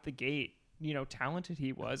out the gate, you know, talented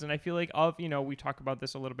he was. And I feel like we talk about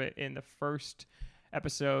this a little bit in the first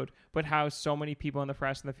episode, but how so many people in the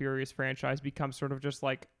Fast and the Furious franchise become sort of just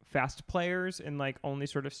like fast players and like only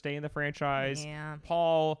sort of stay in the franchise. Yeah.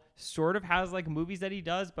 Paul sort of has like movies that he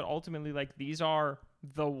does, but ultimately like these are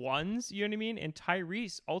the ones, you know what I mean? And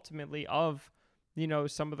Tyrese ultimately of, you know,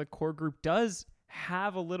 some of the core group does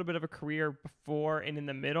have a little bit of a career before and in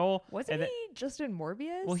the middle. Wasn't he just in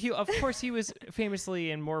Morbius? Well, of course he was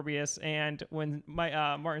famously in Morbius, and when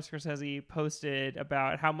Martin Scorsese posted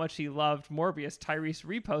about how much he loved Morbius, Tyrese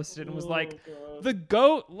reposted and was like, God. "The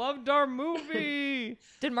GOAT loved our movie."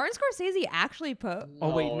 Did Martin Scorsese actually post?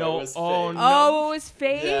 Oh wait, no! It was Oh fake. no! Oh, it was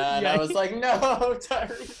fake. Yeah, and I was like, no,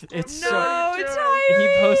 Tyrese. It's No, He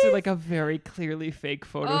Tyrese. posted like a very clearly fake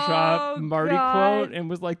Photoshop Oh, Marty God. quote and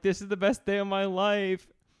was like, "This is the best day of my life."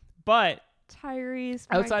 But Tyrese.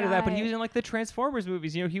 outside of that, but he was in like the Transformers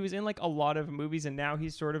movies. You know, he was in like a lot of movies, and now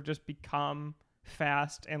he's sort of just become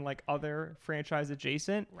Fast and like other franchise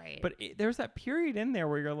adjacent. Right. But there's that period in there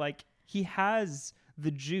where you're like, he has the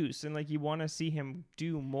juice, and like you want to see him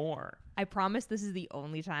do more. I promise this is the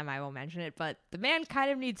only time I will mention it, but the man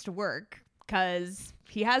kind of needs to work because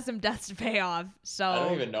he has some debts to pay off. So I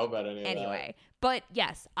don't even know about any of that. anyway, but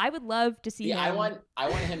yes, I would love to see him. I want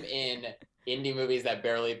him in indie movies that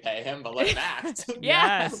barely pay him, but let him act.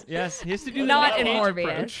 Yeah. Yes. He has to do Not the in Cage Morbius.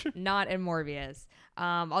 approach. Not in Morbius.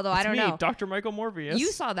 Although I It's don't me, know. Dr. Michael Morbius.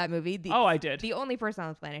 You saw that movie. I did. The only person on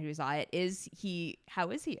the planet who saw it is he. How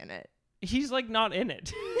is he in it? He's like not in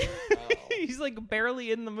it. Oh. He's like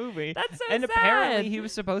barely in the movie. That's so and sad. apparently he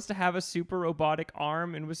was supposed to have a super robotic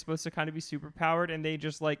arm and was supposed to kind of be super powered, and they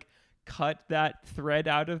just like cut that thread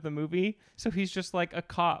out of the movie. So he's just like a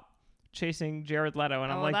cop chasing Jared Leto,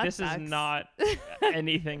 and I'm like, that this sucks. is not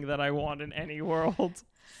anything that I want in any world.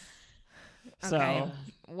 So Okay.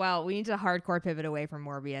 Well, we need to hardcore pivot away from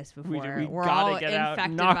Morbius before we we're gotta all get out.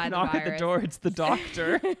 infected Knock by the at the virus. door. It's the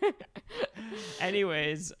doctor.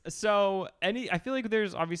 Anyways, so I feel like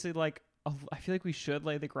there's obviously like I feel like we should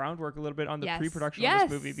lay the groundwork a little bit on the Yes. pre-production Yes. of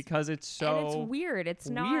this movie because it's so and it's weird. It's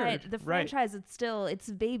not weird. the Right. franchise. It's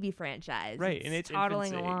a baby franchise. Right, and it's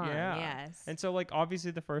toddling infancy. along. Yeah. Yes. And so, like,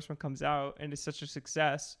 obviously the first one comes out and it's such a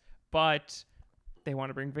success, but they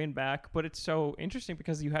want to bring Vin back. But it's so interesting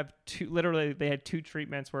because you have they had two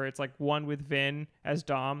treatments where it's like one with Vin as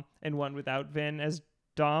Dom and one without Vin as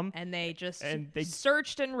Dom. And they just And they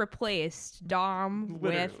searched and replaced Dom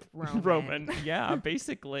with Roman. Roman. Yeah,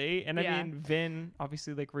 basically. And Yeah. I mean, Vin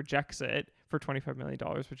obviously like rejects it for $25 million,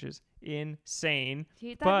 which is insane.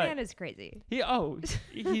 That But- man is crazy.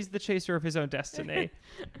 He's the chaser of his own destiny.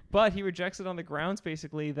 But he rejects it on the grounds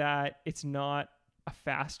basically that it's not a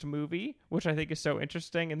fast movie, which I think is so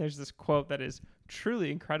interesting. And there's this quote that is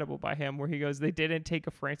truly incredible by him where he goes, they didn't take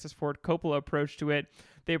a Francis Ford Coppola approach to it.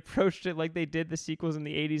 They approached it like they did the sequels in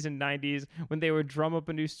the 80s and 90s when they would drum up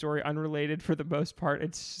a new story unrelated for the most part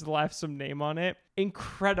and slap some name on it.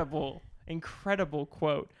 Incredible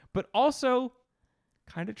quote, but also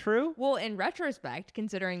kind of true. Well, in retrospect,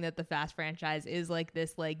 considering that the Fast franchise is like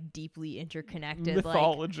this like deeply interconnected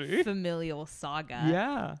Mythology. like familial saga.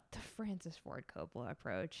 Yeah. The Francis Ford Coppola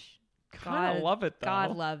approach. Kind of love it though.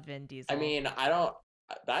 God love Vin Diesel. I mean, I don't.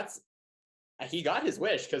 He got his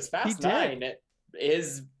wish because He Fast did. 9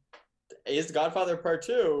 is Godfather Part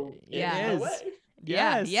 2. Yeah. in It a way.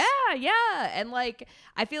 Yes. Yeah. And like,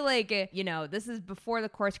 I feel like, you know, this is before the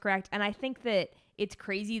course correct. And I think that it's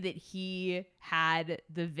crazy that he had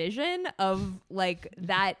the vision of like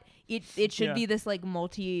that it should Yeah. be this like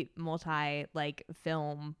multi like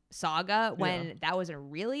film saga when Yeah. that wasn't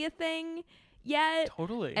really a thing yet.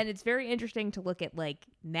 Totally. And it's very interesting to look at like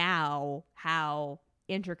now how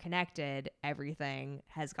interconnected everything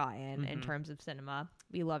has gotten in Mhm. terms of cinema.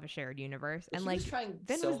 We love a shared universe. But And he like was trying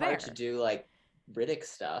Vin so was hard there. to do like Riddick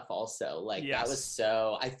stuff also. Like Yes. that was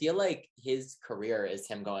so. I feel like his career is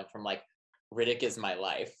him going from like Riddick is my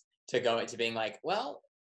life to going to being like, well,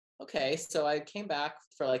 okay, so I came back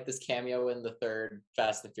for like this cameo in the third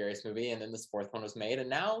Fast and Furious movie, and then this fourth one was made, and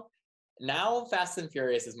now Fast and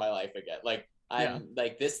Furious is my life again. Like I'm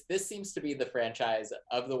like this seems to be the franchise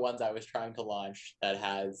of the ones I was trying to launch that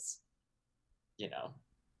has,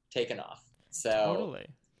 taken off. So Totally.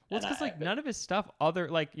 Well, it's and because like none of his stuff, other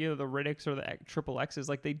like the Riddicks or the Triple X's,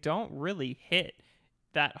 like they don't really hit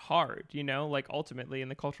that hard, like ultimately in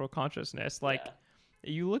the cultural consciousness. Like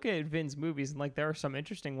you look at Vin's movies and like there are some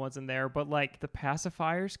interesting ones in there, but like The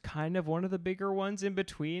Pacifier's kind of one of the bigger ones in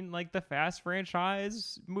between like the Fast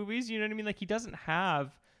franchise movies. You know what I mean? Like he doesn't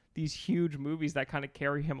have these huge movies that kind of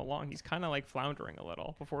carry him along. He's kind of like floundering a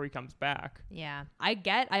little before he comes back. Yeah.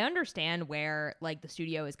 I understand where like the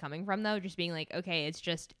studio is coming from though, just being like, okay, it's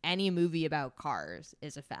just any movie about cars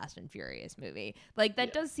is a Fast and Furious movie. Like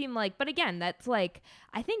that does seem like, but again, that's like,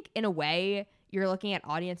 I think in a way you're looking at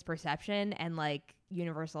audience perception and like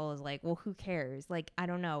Universal is like, well, who cares? Like, I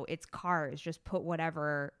don't know. It's cars. Just put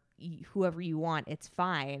whoever you want, it's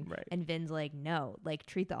fine. Right. And Vin's like, no, like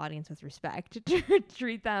treat the audience with respect.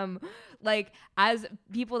 Treat them like as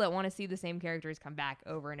people that want to see the same characters come back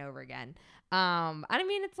over and over again. And I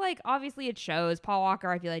mean, it's like obviously it shows. Paul Walker,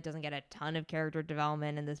 I feel like, doesn't get a ton of character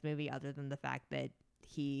development in this movie other than the fact that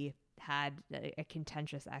he had a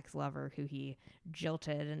contentious ex-lover who he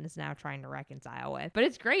jilted and is now trying to reconcile with. But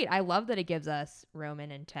it's great. I love that it gives us Roman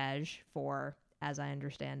and Tej for, as I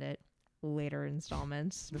understand it, later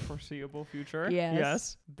installments. The foreseeable future.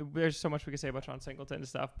 Yes. There's so much we could say about Sean Singleton and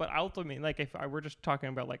stuff, but ultimately, like if I were just talking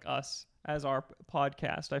about like us as our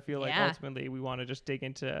podcast, I feel like ultimately we want to just dig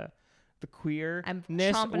into the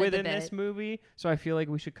queerness within this movie. So I feel like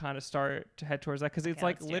we should kind of start to head towards that because it's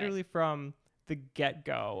like literally from the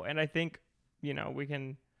get-go. And I think, we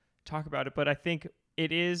can talk about it, but I think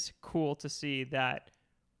it is cool to see that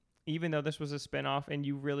even though this was a spinoff and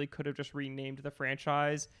you really could have just renamed the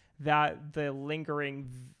franchise, that the lingering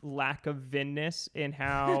lack of Vinness in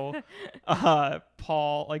how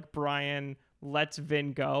Brian lets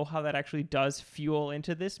Vin go, how that actually does fuel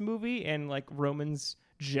into this movie and like Roman's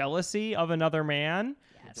jealousy of another man.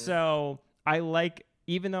 Yes. So I like,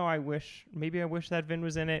 even though I wish that Vin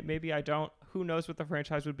was in it, maybe I don't, who knows what the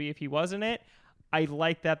franchise would be if he was in it. I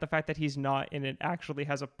like that the fact that he's not in it actually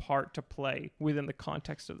has a part to play within the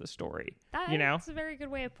context of the story. That's a very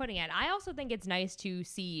good way of putting it. I also think it's nice to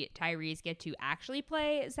see Tyrese get to actually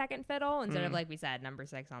play second fiddle instead of, like we said, number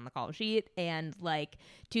 6 on the call sheet and like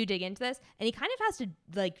to dig into this. And he kind of has to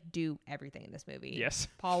like do everything in this movie. Yes.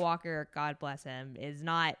 Paul Walker, God bless him, he's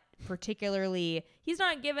not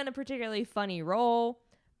given a particularly funny role,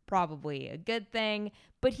 probably a good thing,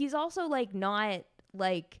 but he's also like not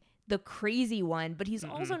like the crazy one, but he's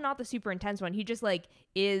also not the super intense one. He just like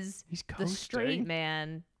is the straight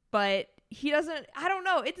man but he doesn't, I don't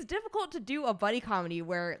know. It's difficult to do a buddy comedy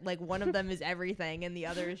where like one of them is everything and the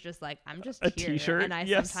other is just like, I'm just A here t-shirt, and I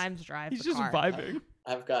yes. sometimes drive He's the just car. vibing.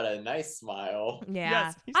 I've got a nice smile.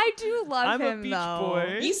 Yeah. Yes, I do love I'm him a beach though.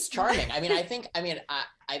 boy. He's charming. I mean, I think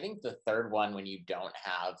the third one, when you don't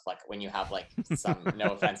have like, when you have like some,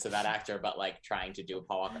 no offense to that actor, but like trying to do a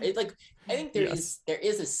Paul Walker, it's like, I think there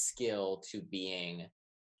is a skill to being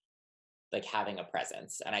like having a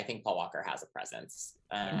presence, and I think Paul Walker has a presence.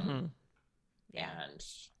 Mhm. And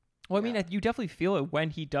Well, I mean, you definitely feel it when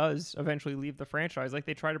he does eventually leave the franchise. Like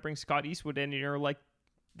they try to bring Scott Eastwood in, and you're like,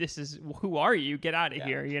 "This is who are you? Get out of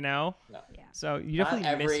here!" You know. No. Yeah. So you Not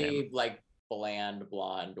definitely miss him. every like bland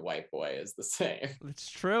blonde white boy is the same. It's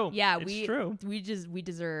true. Yeah, it's true. we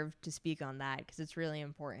deserve to speak on that because it's really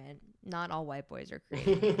important. Not all white boys are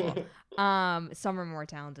creative people. Some are more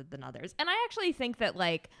talented than others. And I actually think that,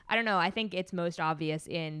 like, I don't know, I think it's most obvious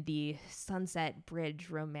in the Sunset Bridge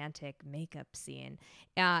romantic makeup scene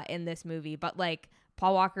in this movie. But like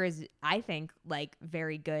Paul Walker is, I think, like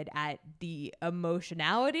very good at the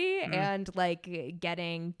emotionality and like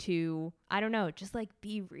getting to, I don't know, just like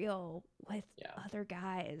be real with other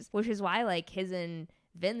guys, which is why like his and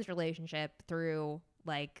Vin's relationship through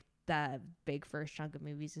like the big first chunk of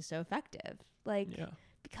movies is so effective. Like,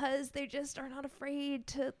 because they just are not afraid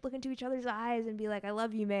to look into each other's eyes and be like, I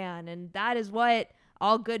love you, man. And that is what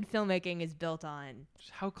all good filmmaking is built on.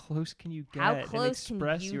 Just how close can you get How close and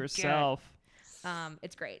express can you yourself?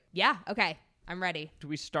 It's great. Yeah. Okay. I'm ready. Do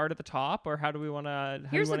we start at the top, or how do we want to?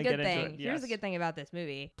 Here's the good get thing. into it? Here's the good thing about this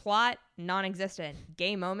movie: plot non-existent,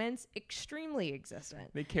 gay moments extremely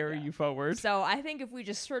existent. They carry you forward. So I think if we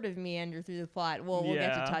just sort of meander through the plot, we'll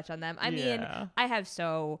get to touch on them. I mean, I have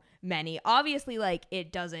so many. Obviously, like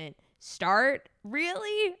it doesn't start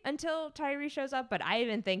really until Tyree shows up, but I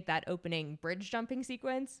even think that opening bridge jumping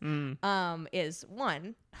sequence is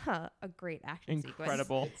one, a great action sequence.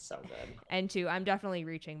 Incredible. It's so good. And two, I'm definitely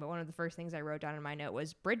reaching, but one of the first things I wrote down in my note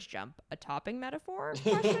was bridge jump, a topping metaphor?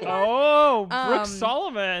 Question mark? Oh, Brooke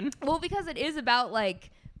Solomon. Well, because it is about like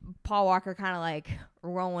Paul Walker kind of like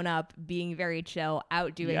rolling up, being very chill,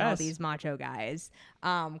 outdoing all these macho guys,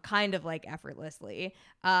 kind of like effortlessly,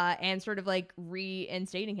 and sort of like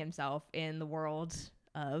reinstating himself in the world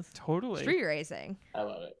of street racing. I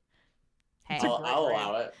love it. Hey, I'll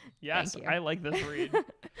allow it. Yes, Thank you. I like this read.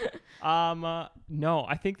 No,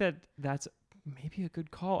 I think that's maybe a good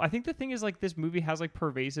call. I think the thing is like this movie has like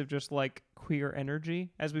pervasive just like queer energy,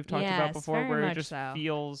 as we've talked about before, where it just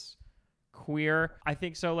feels queer. I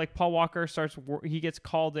think so. Like Paul Walker he gets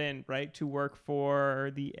called in, right, to work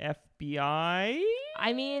for the FBI.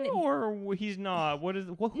 I mean, or he's not.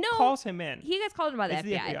 Who calls him in? He gets called in by the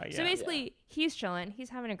FBI. FBI, so basically, he's chilling. He's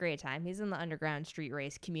having a great time. He's in the underground street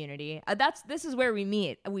race community. This is where we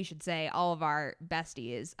meet. We should say all of our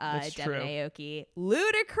besties. Devin Aoki,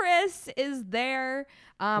 Ludacris is there.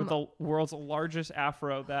 With the world's largest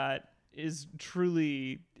afro that is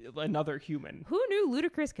truly another human. Who knew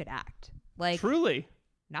Ludacris could act? Like, truly,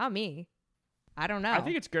 not me. I don't know. I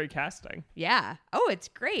think it's great casting. Yeah. Oh, it's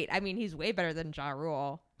great. I mean, he's way better than Ja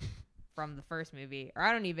Rule from the first movie. Or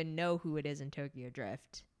I don't even know who it is in Tokyo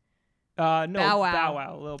Drift. No, Bow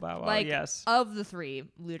Wow. Lil Bow Wow. Like, yes. Of the three,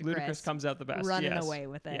 Ludacris comes out the best. Running away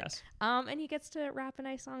with it. Yes. And he gets to rap a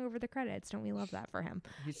nice song over the credits. Don't we love that for him?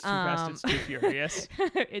 He's too fast, it's too furious.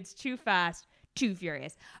 It's too fast, too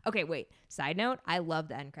furious. Okay, wait. Side note, I love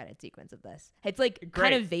the end credit sequence of this. It's like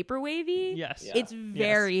kind of vaporwavy. Yes. Yeah. It's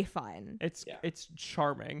very fun. It's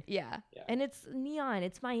charming. Yeah. And it's neon.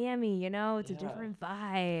 It's Miami, you know? It's a different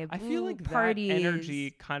vibe. I feel like parties. that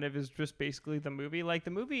energy kind of is just basically the movie. Like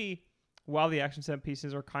the movie, while the action set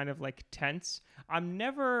pieces are kind of like tense, I'm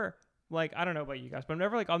never like, I don't know about you guys, but I'm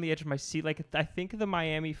never like on the edge of my seat. Like I think the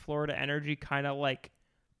Miami, Florida energy kind of like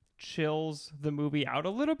chills the movie out a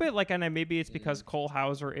little bit. Like, and maybe it's because Cole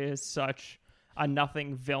Hauser is such a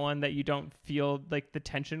nothing villain that you don't feel like the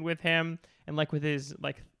tension with him, and like with his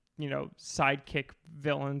like, you know, sidekick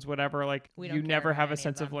villains, whatever, like you never have a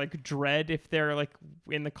sense of like dread if they're like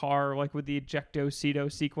in the car, like with the ejecto-cedo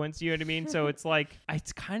sequence, you know what I mean? So it's like,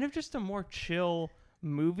 it's kind of just a more chill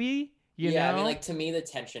movie. You know? I mean, like, to me, the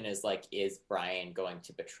tension is like, is Brian going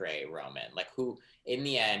to betray Roman? Like, who, in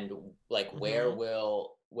the end, like, where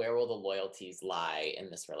will the loyalties lie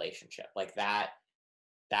in this relationship? Like, that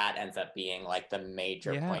ends up being like the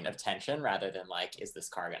major point of tension, rather than like, is this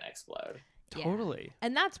car gonna explode? Totally. Yeah.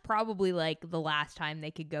 And that's probably like the last time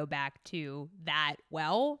they could go back to that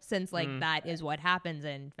since like that is what happens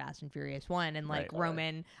in Fast and Furious 1. And like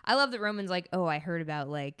Roman, I love that Roman's like, oh, I heard about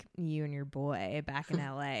like you and your boy back in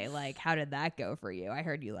LA. Like, how did that go for you? I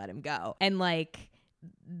heard you let him go. And like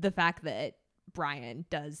the fact that Brian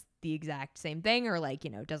does the exact same thing, or like,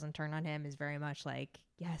 doesn't turn on him, is very much like,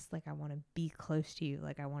 yes, like I want to be close to you,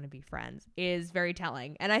 like I want to be friends, is very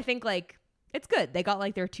telling. And I think like it's good. They got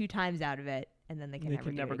like their 2 times out of it, and then they can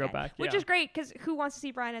never go back. Which is great, because who wants to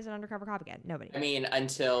see Brian as an undercover cop again? Nobody. I mean,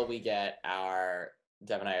 until we get our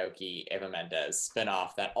Devin Aoki, Eva Mendes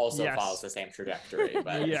spinoff that also follows the same trajectory,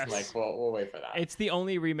 but like we'll wait for that. It's the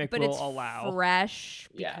only remake we'll allow. Fresh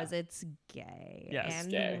because it's gay and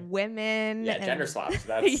gay. Women. Yeah, gender swaps.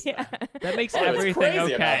 That's that makes everything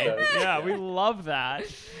okay. Yeah, we love that.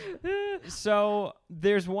 So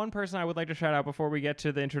there's one person I would like to shout out before we get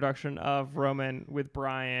to the introduction of Roman with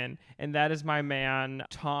Brian, and that is my man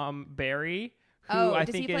Tom Barry, who I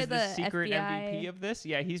think is the secret FBI? MVP of this.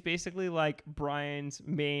 Yeah, he's basically like Brian's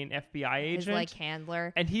main FBI agent. His like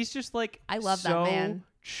handler. And he's just like, I love that man.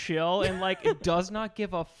 Chill and like it does not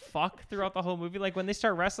give a fuck throughout the whole movie. Like when they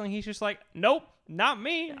start wrestling, he's just like, nope, not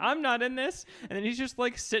me, I'm not in this. And then he's just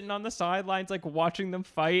like sitting on the sidelines like watching them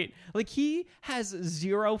fight. Like he has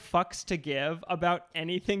 0 fucks to give about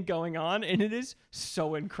anything going on, and it is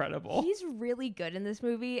so incredible. He's really good in this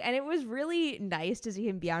movie, and it was really nice to see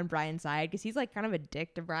him be on Brian's side, because he's like kind of a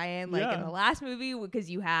dick to Brian, like in the last movie, because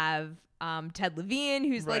you have Ted Levine,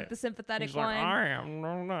 who's like the sympathetic one. Like, I am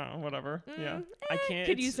no, whatever. I can't.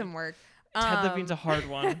 Could use some work. Ted Levine's a hard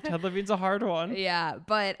one. Ted Levine's a hard one. Yeah,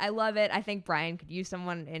 but I love it. I think Brian could use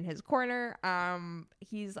someone in his corner.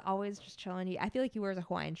 He's always just chilling. I feel like he wears a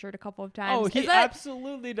Hawaiian shirt a couple of times. Oh, he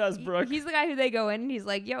absolutely does, Brooke. He's the guy who they go in and he's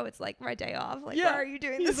like, yo, it's like my day off. Like, why are you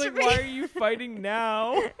doing this to me? Why are you fighting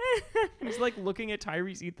now? He's like looking at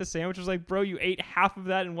Tyrese eat the sandwich. I was like, bro, you ate half of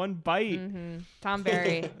that in one bite. Mm-hmm. Tom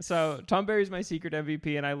Barry. So Tom Barry's my secret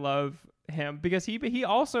MVP, and I love him because he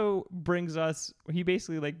also brings us, he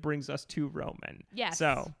basically like brings us to Roman. Yes.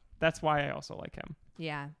 So that's why I also like him.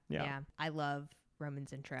 Yeah. I love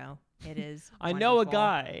Roman's intro. It is I know a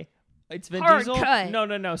guy. It's Vin Hard Diesel. cut.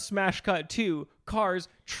 No. Smash cut 2. Cars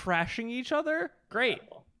trashing each other. Great.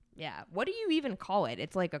 Yeah. What do you even call it?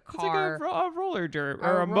 It's like a car. It's like a roller derby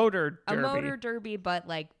or a motor derby. A motor derby, but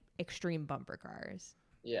like extreme bumper cars.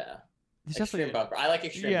 Yeah. Extreme bumper. I like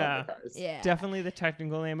extreme bumper cars. Yeah. Definitely the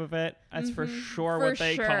technical name of it. That's for sure what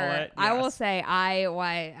they call it. Yes. I will say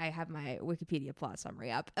I have my Wikipedia plot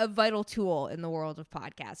summary up. A vital tool in the world of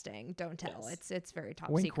podcasting. Don't tell. Yes. It's very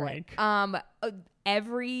top wink, secret. Wink.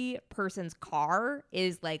 Every person's car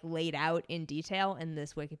is like laid out in detail in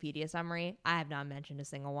this Wikipedia summary. I have not mentioned a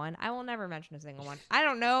single one. I will never mention a single one. I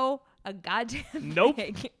don't know a goddamn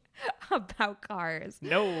thing about cars.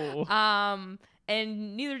 No.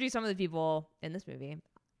 And neither do some of the people in this movie,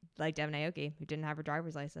 like Devin Aoki, who didn't have her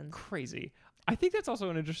driver's license. Crazy. I think that's also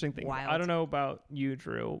an interesting thing. Wild. I don't know about you,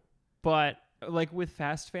 Drew, but like with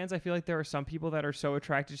Fast fans, I feel like there are some people that are so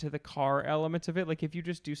attracted to the car elements of it. Like if you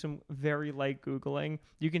just do some very light Googling,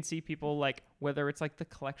 you can see people like, whether it's like the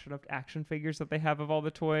collection of action figures that they have of all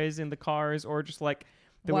the toys in the cars, or just like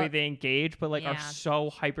the way they engage, but like are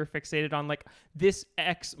so hyper fixated on like this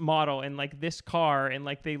X model and like this car, and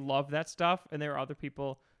like they love that stuff. And there are other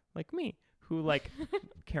people like me who like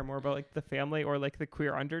care more about like the family or like the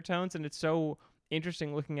queer undertones. And it's so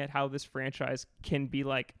interesting looking at how this franchise can be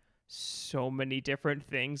like so many different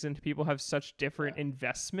things, and people have such different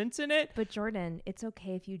investments in it. But Jordan, it's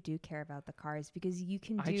okay if you do care about the cars, because you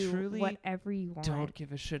can do whatever you want. Don't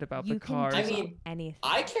give a shit about the cars. I mean, anything.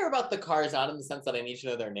 I care about the cars, not in the sense that I need to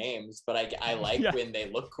know their names, but I like when they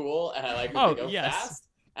look cool, and I like when they go fast,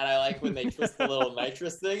 and I like when they twist the little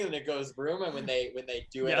nitrous thing and it goes vroom, and when they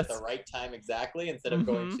do it at the right time exactly, instead of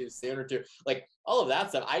going too soon or too, like all of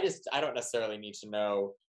that stuff. I don't necessarily need to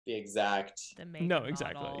know the exact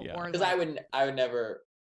exactly because I would never.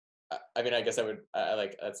 I mean, I guess I would.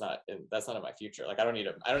 Like that's not in my future. Like I don't need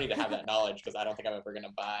to have that knowledge, because I don't think I'm ever gonna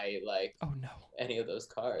buy like any of those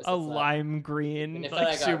cars. Lime green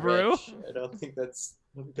like Subaru. Rich, I don't think that's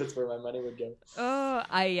where my money would go.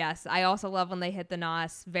 I also love when they hit the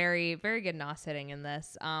NOS. Very, very good NOS hitting in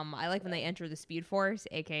this. I like when they enter the Speed Force,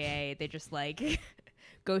 aka they just like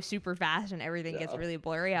go super fast and everything gets really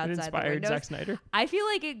blurry outside the windows. Zack Snyder. I feel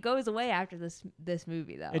like it goes away after this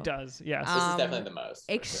movie though. It does, yes. This is definitely the most.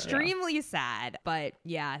 Extremely sad, but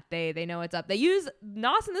they know what's up. They use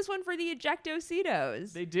NOS in this one for the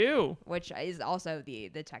ejectocitos. They do, which is also the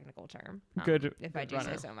technical term. Good, if I do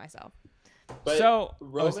say so myself. But so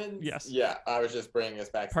Romans, yes. yeah, I was just bringing us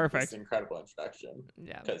back to Perfect. this incredible introduction.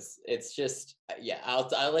 Yeah. Because it's just,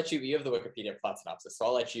 I'll let you have the Wikipedia plot synopsis, so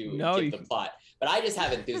I'll let you give the plot. But I just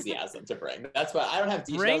have enthusiasm to bring. That's why I don't have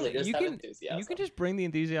details. I just have enthusiasm. You can just bring the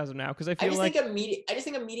enthusiasm now, because I just think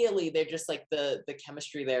immediately they're just like the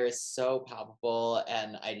chemistry there is so palpable,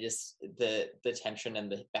 and I just the tension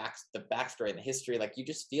and the backstory and the history, like you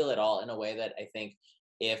just feel it all in a way that I think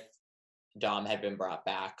if Dom had been brought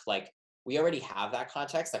back, like we already have that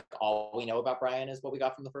context. Like all we know about Brian is what we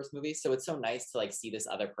got from the first movie. So it's so nice to like see this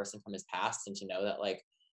other person from his past, and to know that like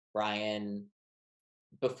Brian,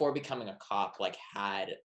 before becoming a cop, like had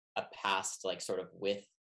a past like sort of with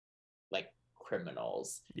like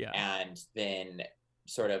criminals. Yeah. And then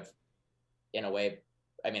sort of in a way,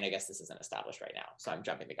 I mean, I guess this isn't established right now, so I'm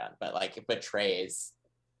jumping the gun, but like betrayed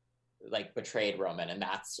Roman, and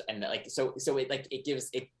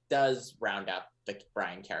it does round up the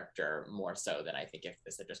Brian character more so than I think if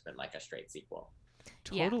this had just been like a straight sequel.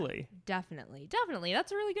 Totally. Yeah, definitely.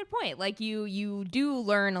 That's a really good point. Like you do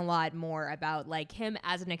learn a lot more about like him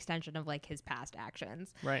as an extension of like his past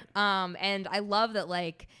actions. Right. And I love that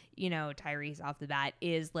like, Tyrese off the bat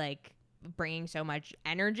is like bringing so much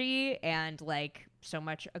energy and like so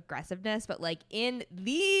much aggressiveness, but like in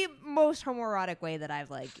the most homoerotic way that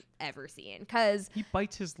I've like ever seen, because he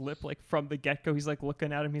bites his lip like from the get-go. He's like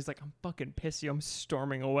looking at him, he's like, I'm fucking pissy, I'm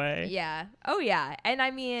storming away. Yeah. Oh yeah. And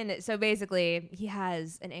I mean, so basically he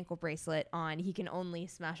has an ankle bracelet on. He can only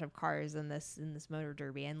smash up cars in this motor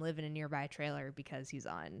derby and live in a nearby trailer because he's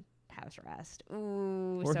on house arrest.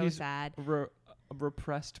 Ooh, or so he's sad.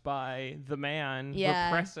 Repressed by the man, yeah.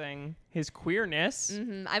 repressing his queerness.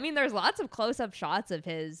 Mm-hmm. I mean, there's lots of close-up shots of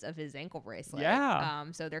his ankle bracelet. Yeah.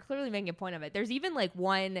 So they're clearly making a point of it. There's even like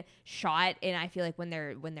one shot, and I feel like when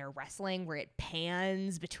they're wrestling, where it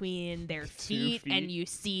pans between their feet, and you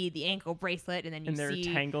see the ankle bracelet, and then you see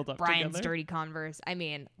tangled up Brian's together. dirty Converse. I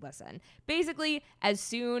mean, listen. Basically, as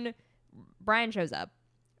soon Brian shows up,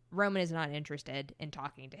 Roman is not interested in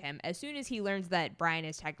talking to him. As soon as he learns that Brian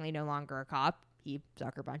is technically no longer a cop, he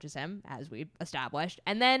sucker punches him, as we established.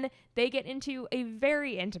 And then they get into a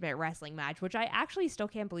very intimate wrestling match, which I actually still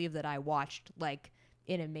can't believe that I watched, like,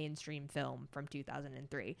 in a mainstream film from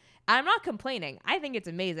 2003. And I'm not complaining. I think it's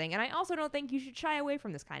amazing. And I also don't think you should shy away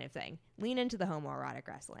from this kind of thing. Lean into the homoerotic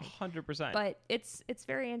wrestling. 100%. But it's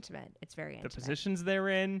very intimate. It's very intimate. The positions they're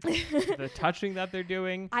in, the touching that they're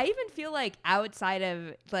doing. I even feel like outside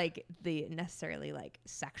of like the necessarily like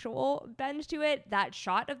sexual bend to it, that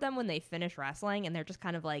shot of them when they finish wrestling and they're just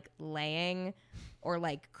kind of like laying or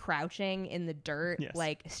like crouching in the dirt, yes.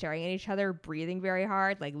 like staring at each other, breathing very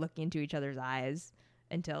hard, like looking into each other's eyes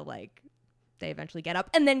until like they eventually get up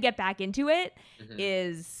and then get back into it,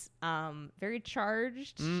 is very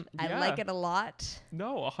charged. Yeah. I like it a lot.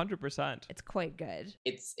 No, 100%. It's quite good.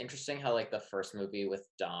 It's interesting how like the first movie with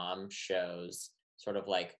Dom shows sort of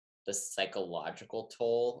like the psychological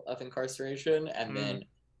toll of incarceration, and then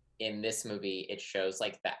in this movie it shows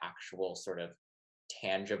like the actual sort of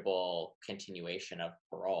tangible continuation of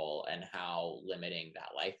parole and how limiting that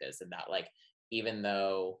life is, and that like even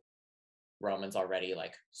though Roman's already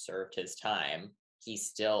like served his time, there's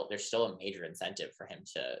still a major incentive for him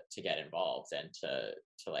to get involved and to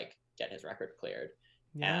like get his record cleared.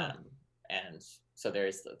 Yeah. And so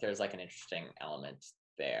there's like an interesting element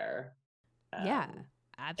there. Yeah,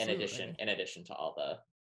 absolutely. In addition to all the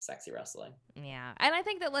sexy wrestling. Yeah. And I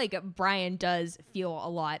think that like Brian does feel a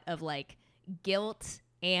lot of like guilt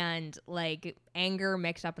and like anger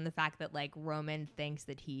mixed up in the fact that like Roman thinks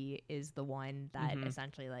that he is the one that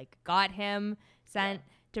essentially like got him sent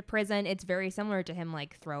to prison. It's very similar to him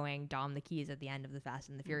like throwing Dom the keys at the end of the Fast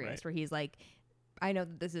and the Furious, where he's like, I know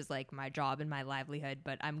that this is like my job and my livelihood,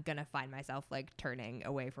 but I'm gonna find myself like turning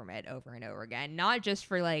away from it over and over again. Not just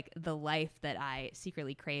for like the life that I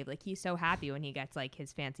secretly crave. Like he's so happy when he gets like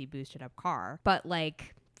his fancy boosted up car, but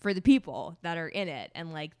like for the people that are in it,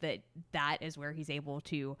 and like that is where he's able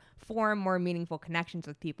to form more meaningful connections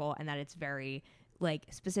with people, and that it's very like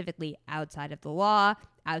specifically outside of the law,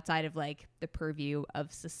 outside of like the purview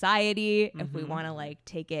of society. If we want to like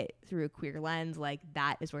take it through a queer lens, like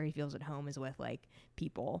that is where he feels at home, is with like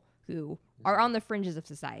people who are on the fringes of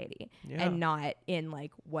society and not in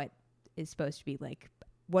like what is supposed to be like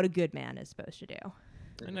what a good man is supposed to do.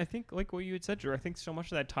 And I think like what you had said, Drew, I think so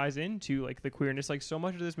much of that ties into like the queerness. Like so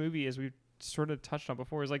much of this movie, as we've sort of touched on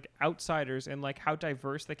before, is like outsiders and like how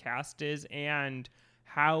diverse the cast is and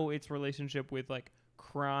how its relationship with like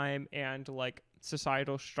crime and like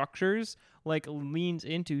societal structures like leans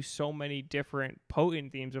into so many different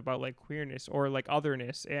potent themes about like queerness or like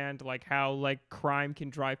otherness, and like how like crime can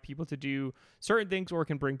drive people to do certain things or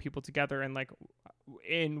can bring people together, and like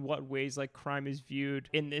in what ways like crime is viewed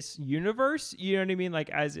in this universe, you know what I mean, like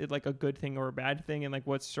as it like a good thing or a bad thing, and like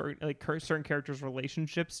what's certain characters'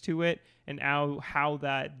 relationships to it, and how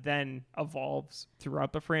that then evolves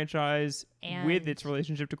throughout the franchise with its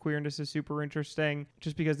relationship to queerness is super interesting.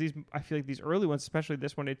 Just because I feel like these early ones, especially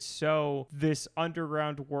this one, it's so this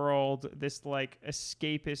underground world, this like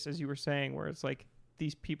escapist, as you were saying, where it's like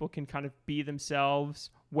these people can kind of be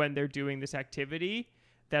themselves when they're doing this activity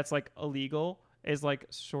that's like illegal, is like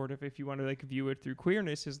sort of, if you want to like view it through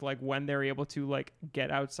queerness, is like when they're able to like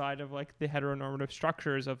get outside of like the heteronormative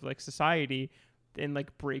structures of like society and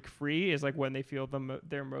like break free, is like when they feel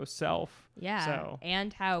their most self. Yeah. So,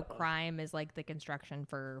 and how crime is like the construction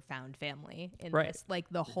for found family in right. this, like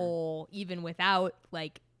the whole, even with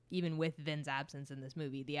Vin's absence in this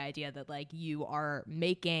movie, the idea that like you are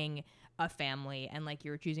making a family and like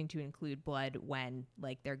you're choosing to include blood when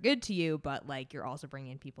like they're good to you, but like you're also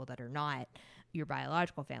bringing in people that are not your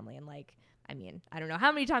biological family. And like, I mean, I don't know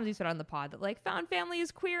how many times we said on the pod that like found family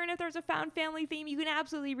is queer, and if there's a found family theme, you can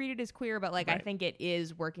absolutely read it as queer, but like, right. I think it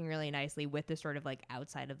is working really nicely with this sort of like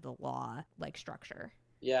outside of the law like structure.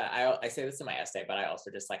 Yeah, I say this in my essay, but I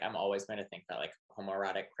also just like, I'm always going to think that like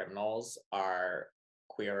homoerotic criminals are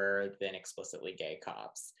queerer than explicitly gay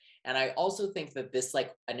cops. And I also think that this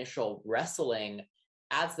like initial wrestling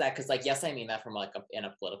adds that, because like, yes, I mean that from like in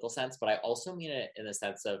a political sense, but I also mean it in the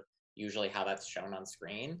sense of usually how that's shown on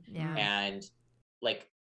screen. Yeah. And like,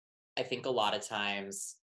 I think a lot of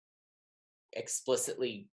times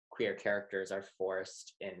explicitly queer characters are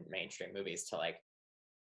forced in mainstream movies to like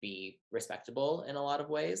be respectable in a lot of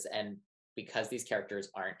ways. And because these characters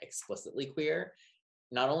aren't explicitly queer,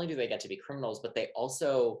 not only do they get to be criminals, but they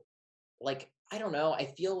also, like, I don't know, I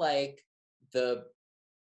feel like the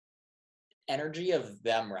energy of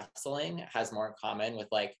them wrestling has more in common with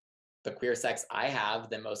like the queer sex I have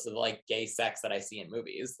than most of the like gay sex that I see in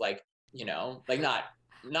movies. Like, you know, like not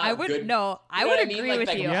I would good, no, I would agree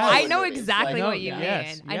with you. Yes. I know movies. exactly like, what you mean.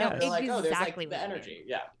 yes, I know yes. exactly like, oh, there's like what the you energy. mean.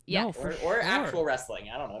 Yeah. Yeah. No, for Or sure. actual wrestling.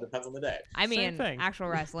 I don't know. It depends on the day. I mean, thing. actual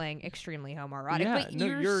wrestling, extremely homoerotic. Yeah, but no,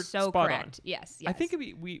 you're so spot correct. on. Yes. I think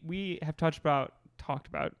we have talked about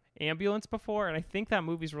Ambulance before, and I think that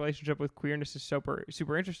movie's relationship with queerness is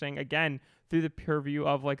super interesting, again through the purview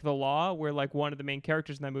of like the law, where like one of the main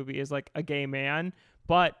characters in that movie is like a gay man,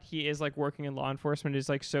 but he is like working in law enforcement, is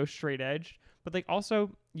like so straight edged. But like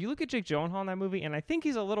also, you look at Jake Gyllenhaal in that movie, and I think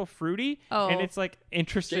he's a little fruity, and it's like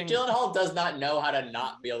interesting. Jake Gyllenhaal does not know how to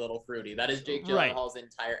not be a little fruity. That is Jake Gyllenhaal's right.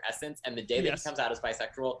 entire essence, and the day that he comes out as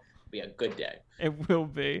bisexual will be a good day. It will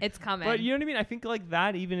be. It's coming. But you know what I mean? I think like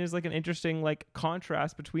that even is like an interesting like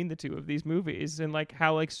contrast between the two of these movies, and like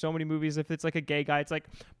how like so many movies, if it's like a gay guy, it's like,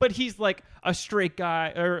 but he's like a straight guy,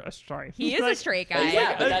 or sorry, he is like, a straight guy.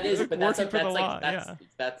 Yeah, but that is, but that's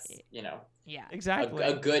that's you know. Yeah, exactly.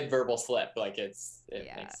 A good verbal slip, like it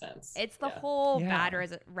makes sense. It's the whole bad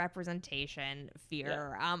representation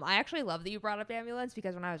fear. Yeah. I actually love that you brought up Ambulance,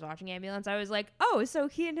 because when I was watching Ambulance, I was like, oh, so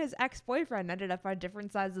he and his ex-boyfriend ended up on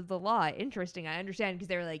different sides of the law. Interesting. I understand, because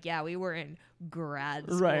they were like, yeah, we were in grad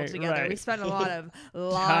school together. Right. We spent a lot of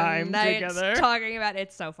long nights together talking about it.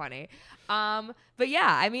 It's so funny. But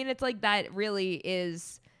yeah, I mean, it's like that really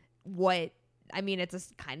is what. I mean, it's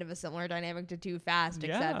a kind of a similar dynamic to Too Fast,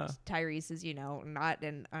 except Tyrese is, you know, not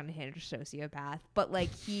an unhinged sociopath, but like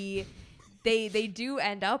they do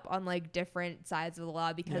end up on like different sides of the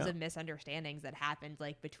law because of misunderstandings that happened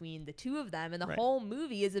like between the two of them, and the whole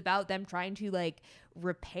movie is about them trying to like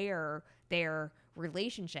repair their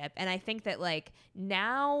relationship. And I think that like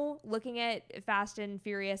now looking at Fast and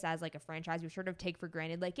Furious as like a franchise, we sort of take for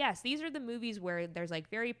granted like, yes, these are the movies where there's like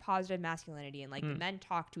very positive masculinity, and like the men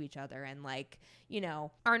talk to each other and like, you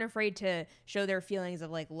know, aren't afraid to show their feelings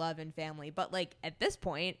of like love and family. But like at this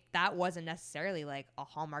point, that wasn't necessarily like a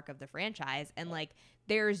hallmark of the franchise, and like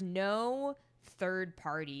there's no third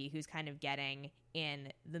party who's kind of getting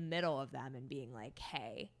in the middle of them and being like,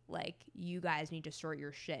 hey, like you guys need to sort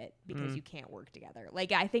your shit because you can't work together.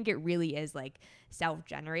 Like I think it really is like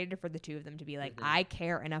self-generated for the two of them to be like, I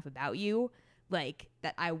care enough about you, like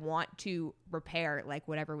that I want to repair like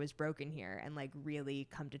whatever was broken here, and like really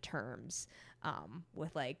come to terms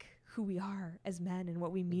with like who we are as men and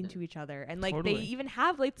what we mean to each other. And like they even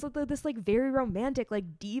have like this like very romantic,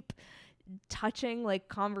 like deep touching like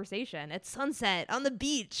conversation at sunset on the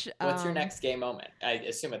beach. What's your next gay moment? I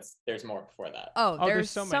assume there's more before that. Oh, there's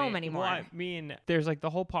so many more. Well, I mean, there's like the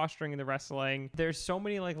whole posturing in the wrestling. There's so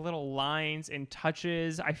many like little lines and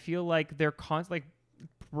touches. I feel like they're constantly,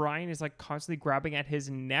 Brian is like constantly grabbing at his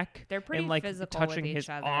neck. They're pretty and like physical touching with his each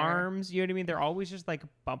other. arms. You know what I mean? They're always just like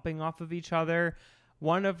bumping off of each other.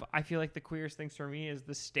 One of, I feel like the queerest things for me is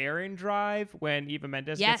the stare-in drive when Eva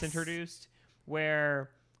Mendes gets introduced, where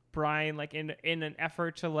Brian, like in an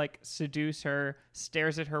effort to like seduce her,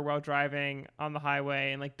 stares at her while driving on the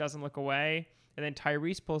highway and like doesn't look away. And then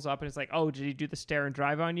Tyrese pulls up and is like, "Oh, did he do the stare and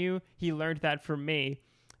drive on you? He learned that from me."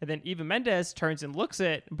 And then Eva Mendes turns and looks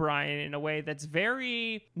at Brian in a way that's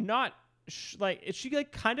very not like, she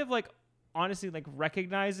like kind of like honestly like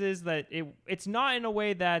recognizes that it's not in a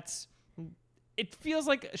way that's, it feels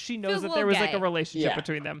like she knows that there was like a relationship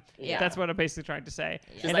between them. Yeah. That's what I'm basically trying to say.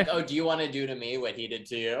 She's and like, "Oh, do you want to do to me what he did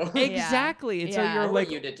to you?" Exactly. And so you're or like,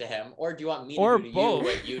 what you did to him, or do you want me or to do to both. you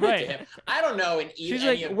what you did to him? I don't know. She's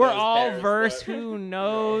like, we're all versed. Who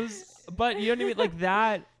knows? But you know what I mean? Like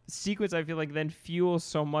that sequence, I feel like then fuels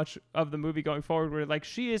so much of the movie going forward. Where like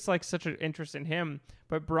she is like such an interest in him,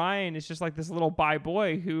 but Brian is just like this little bi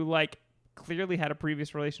boy who like clearly had a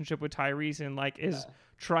previous relationship with Tyrese and like is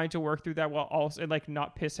trying to work through that while also and like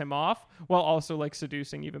not piss him off while also like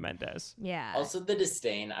seducing Eva Mendes. Yeah. Also the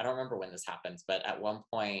disdain. I don't remember when this happens, but at one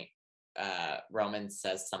point, Roman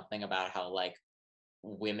says something about how like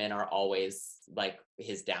women are always like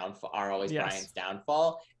his downfall, are always Brian's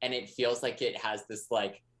downfall, and it feels like it has this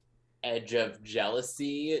like edge of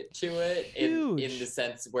jealousy to it in the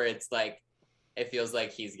sense where it's like, it feels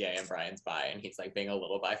like he's gay and Brian's bi, and he's like being a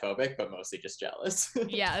little biphobic, but mostly just jealous.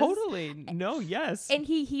 Yes. Totally. No, yes. And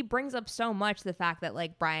he brings up so much the fact that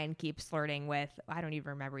like Brian keeps flirting with, I don't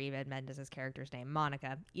even remember Eva Mendes' character's name,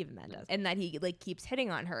 Monica, Eva Mendes, and that he like keeps hitting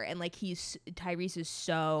on her, and like Tyrese is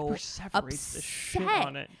so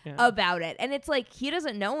upset about it, and it's like he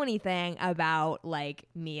doesn't know anything about like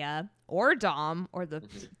Mia or Dom or the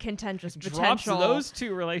contentious potential. Drops those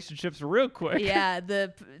two relationships real quick. Yeah,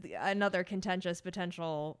 another contentious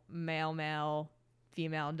potential male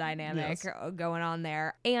female dynamic going on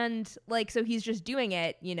there. And like, so he's just doing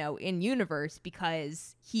it, you know, in universe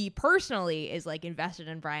because he personally is like invested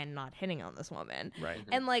in Brian not hitting on this woman. Right.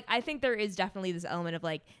 And like, I think there is definitely this element of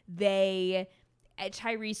like Tyrese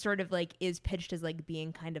sort of like is pitched as like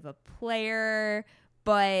being kind of a player,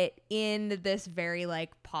 but in this very like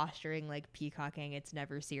posturing, like peacocking, it's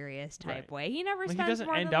never serious type way. He never spends he doesn't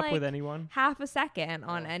more end than, up like, with anyone. half a second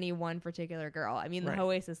on any one particular girl. I mean, the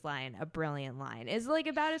Oasis line, a brilliant line, is like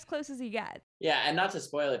about as close as you get. Yeah, and not to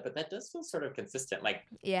spoil it, but that does feel sort of consistent. Like,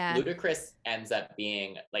 Ludacris ends up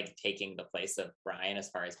being like taking the place of Brian as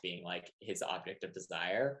far as being like his object of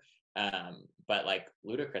desire. But like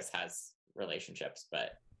Ludacris has relationships,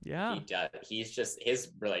 but he's just,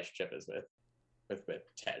 his relationship is with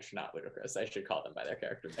Tej, not Ludacris. I should call them by their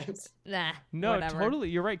character names. Nah, no, whatever. Totally,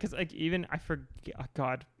 you're right. Because like even I forget,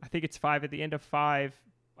 God, I think it's 5 at the end of 5.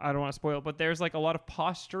 I don't want to spoil it, but there's like a lot of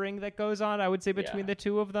posturing that goes on, I would say, between the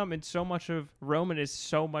two of them, and so much of Roman is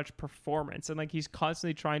so much performance, and like he's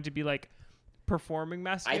constantly trying to be like performing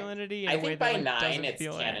masculinity. I think by 9 it's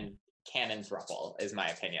canon throuple is my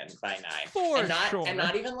opinion by 9, and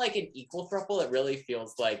not even like an equal throuple. It really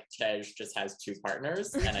feels like Tej just has 2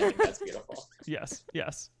 partners, and I think that's beautiful. Yes.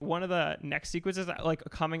 One of the next sequences, like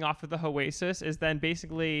coming off of the Oasis, is then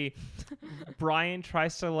basically Brian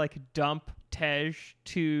tries to like dump Roman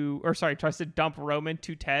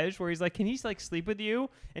to Tej, where he's like, can he like sleep with you?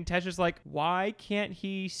 And Tej is like, why can't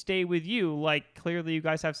he stay with you? Like, clearly you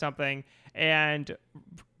guys have something. And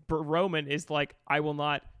Roman is like, I will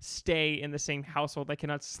not stay in the same household. I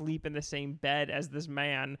cannot sleep in the same bed as this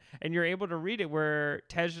man. And you're able to read it where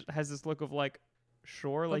Tej has this look of like,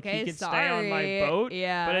 sure, like he can stay on my boat.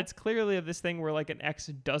 Yeah. But it's clearly of this thing where like an ex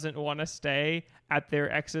doesn't want to stay at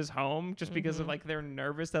their ex's home just because of like they're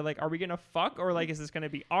nervous that like, are we gonna fuck, or like is this gonna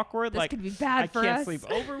be awkward? This like could be bad for us. I can't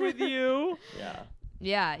sleep over with you.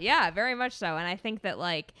 Yeah, very much so. And I think that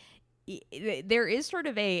like there is sort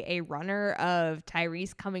of a runner of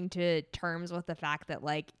Tyrese coming to terms with the fact that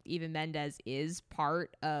like even Mendes is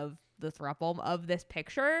part of the throuple of this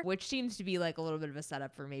picture, which seems to be like a little bit of a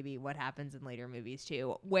setup for maybe what happens in later movies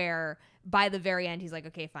too, where by the very end he's like,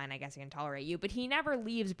 okay, fine, I guess I can tolerate you, but he never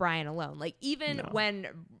leaves Brian alone. Like even when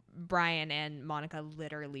Brian and Monica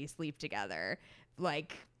literally sleep together,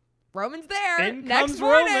 like Roman's there in next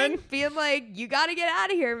morning Roman, being like, you gotta get out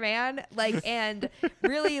of here, man. Like, and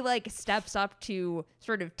really like steps up to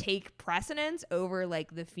sort of take precedence over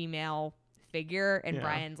like the female figure in Yeah.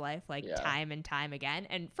 Brian's life, like Yeah. time and time again.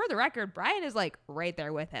 And for the record, Brian is like right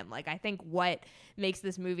there with him. Like I think what makes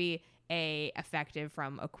this movie effective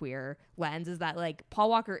from a queer lens is that like Paul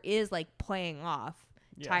Walker is like playing off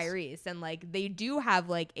Yes. Tyrese, and like they do have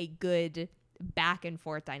like a good back and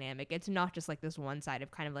forth dynamic. It's not just like this one side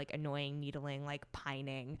of kind of like annoying, needling, like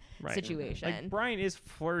pining Right. situation. Like Brian is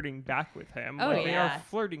flirting back with him. Oh, like they yeah. are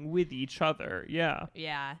flirting with each other. Yeah.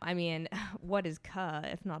 Yeah, I mean, what is "ka"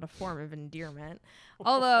 if not a form of endearment?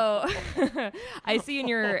 Although I see in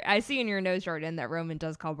your notes, Jordan, that Roman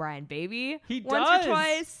does call Brian baby He once does. or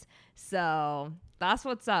twice. So that's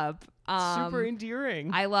what's up. Super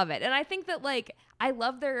endearing. I love it, and I think that like they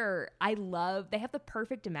have the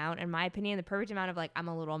perfect amount, in my opinion, the perfect amount of like I'm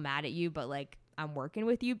a little mad at you, but like I'm working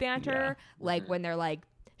with you banter. Yeah. Like when they're like,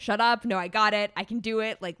 shut up, no, I got it, I can do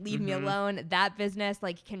it, like leave me alone. That business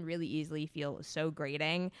like can really easily feel so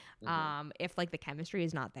grating if like the chemistry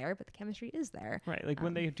is not there, but the chemistry is there. Right, like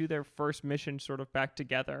when they do their first mission sort of back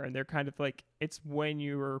together, and they're kind of like, it's when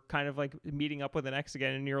you're kind of like meeting up with an ex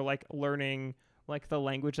again, and you're like learning like the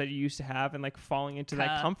language that you used to have, and like falling into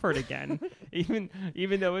that comfort again. even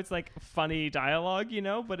though it's like funny dialogue, you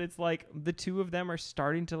know, but it's like the two of them are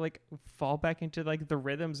starting to like fall back into like the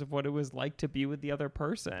rhythms of what it was like to be with the other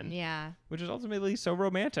person. Yeah. Which is ultimately so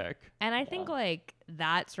romantic. And I think like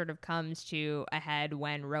that sort of comes to a head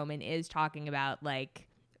when Roman is talking about like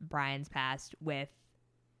Brian's past with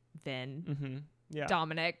Vin. Yeah.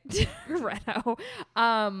 Dominic Toretto.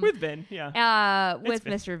 With Vin, yeah. With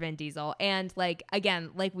Vin. Mr. Vin Diesel. And like again,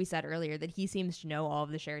 like we said earlier, that he seems to know all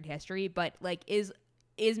of the shared history, but like is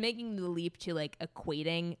making the leap to like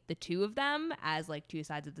equating the two of them as like two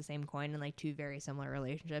sides of the same coin and like two very similar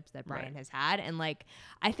relationships that Brian has had. And like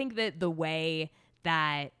I think that the way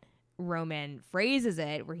that Roman phrases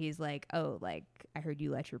it, where he's like, oh, like I heard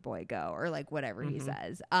you let your boy go, or like whatever he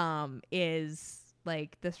says, is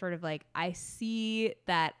like this sort of like, I see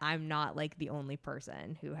that I'm not like the only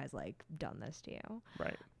person who has like done this to you.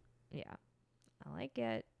 Right. Yeah. I like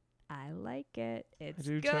it. It's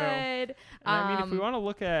do good. too. And I mean, if we want to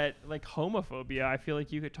look at like homophobia, I feel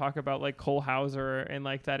like you could talk about like Cole Hauser and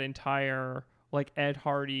like that entire like Ed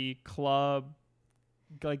Hardy club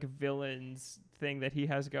like villains thing that he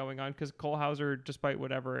has going on, because Cole Hauser, despite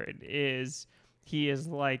whatever it is, he is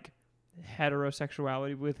like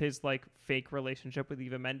heterosexuality with his like fake relationship with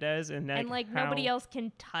Eva Mendes, and like nobody else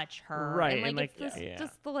can touch her, right? And like and, it's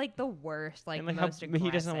just the like the worst, like, and like most how aggressive.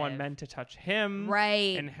 he doesn't want men to touch him,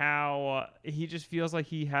 right? And how he just feels like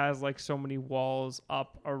he has like so many walls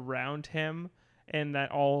up around him, and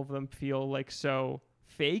that all of them feel like so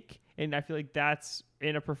fake. And I feel like that's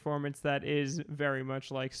in a performance that is very much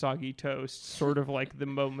like Soggy Toast, sort of like the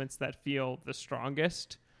moments that feel the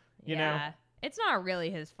strongest, you know? It's not really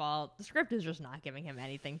his fault. The script is just not giving him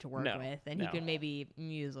anything to work with, and he no. could maybe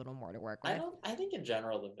use a little more to work with. I think in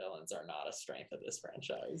general the villains are not a strength of this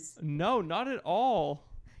franchise. No, not at all.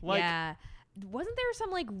 Like, yeah. Wasn't there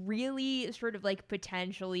some like really sort of like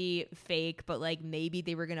potentially fake, but like maybe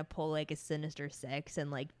they were gonna pull like a Sinister Six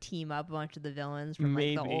and like team up a bunch of the villains from like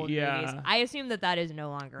the old movies? I assume that is no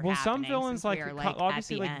longer well, happening. Some villains like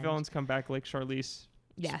obviously like end. villains come back, like Charlize.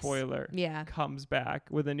 Yes. Spoiler. Yeah. Comes back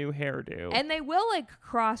with a new hairdo. And they will like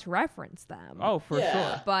cross-reference them. Oh, for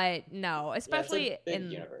sure. But no, especially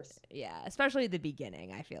in universe. Yeah, especially at the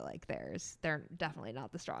beginning, I feel like they're definitely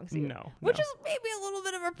not the strong suit. No. Which is maybe a little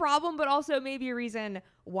bit of a problem, but also maybe a reason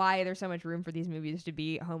why there's so much room for these movies to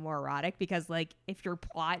be homoerotic, because like if your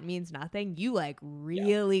plot means nothing, you like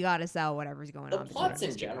really got to sell whatever's going on. The plots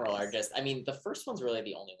in general are just, I mean, the first one's really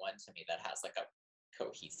the only one to me that has like a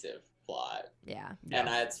cohesive plot. Yeah. And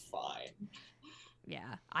that's fine.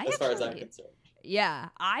 Yeah. As far as I'm concerned. Yeah,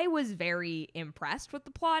 I was very impressed with the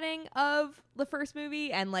plotting of the first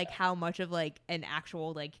movie and like how much of like an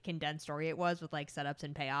actual like condensed story it was, with like setups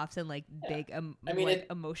and payoffs and like big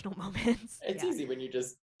emotional moments. It's easy when you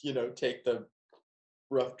just, take the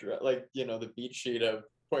rough the beat sheet of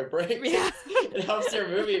Point Break. Yeah. It helps your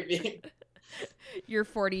movie be your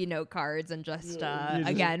 40 note cards and just just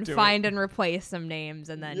again find and replace some names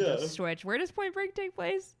and then just switch. Where does Point Break take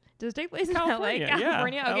place? Does it take place in California? LA?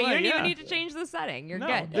 California? Yeah. Okay, LA, you don't even need to change the setting. You're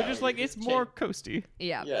good. They're just like, it's more coasty.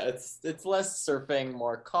 Yeah. Yeah, it's less surfing,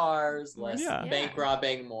 more cars, less bank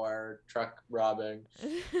robbing, more truck robbing.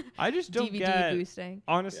 I just don't DVD get, boosting.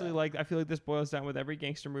 honestly, like, I feel like this boils down with every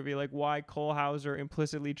gangster movie, like, why Cole Hauser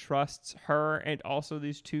implicitly trusts her and also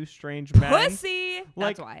these two strange men. Pussy!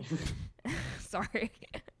 Like, that's why. Sorry.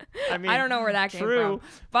 I mean, I don't know where that came true, from.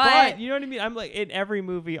 But you know what I mean? I'm like, in every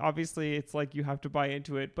movie, obviously, it's like you have to buy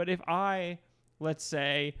into it. But if I let's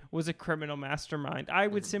say, was a criminal mastermind, I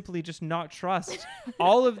would simply just not trust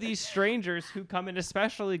all of these strangers who come in,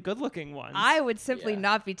 especially good-looking ones. I would simply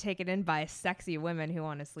not be taken in by sexy women who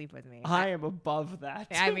want to sleep with me. I am above that.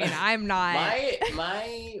 I mean, I'm not.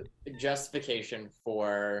 My justification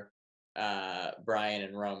for Brian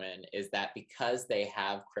and Roman is that because they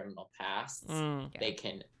have criminal pasts, they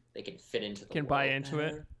can fit into the world buy into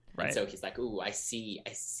better. it. Right. And so he's like, "Ooh, I see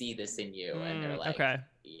this in you," and they're like, okay.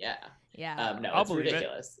 "Yeah." No, I'll it's believe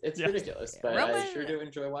ridiculous. it. It's ridiculous, but I sure do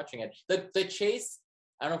enjoy watching it. The chase,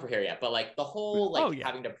 I don't know if we're here yet, but like the whole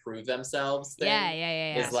having to prove themselves thing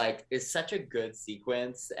is such a good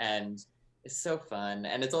sequence, and it's so fun,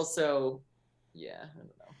 and it's also I don't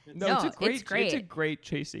know. No, it's great. It's a great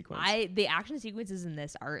chase sequence. The action sequences in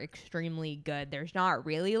this are extremely good. There's not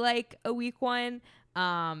really like a weak one.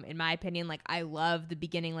 In my opinion, like I love the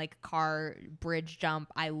beginning, like car bridge jump.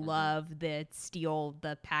 I love the steal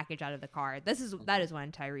the package out of the car. That is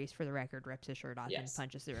when Tyrese, for the record, rips his shirt off and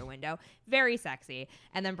punches through a window. Very sexy.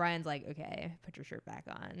 And then Brian's like, "Okay, put your shirt back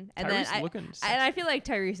on." And Tyrese I feel like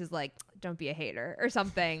Tyrese is like, "Don't be a hater" or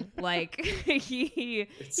something. Like he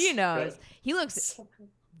knows. He looks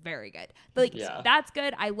very good. Like that's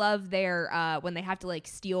good. I love their when they have to like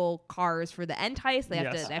steal cars for the end heist. They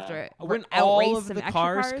have to when outrace all of some the extra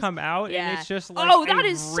cars come out and it's just like that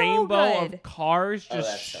is rainbow so good. Of cars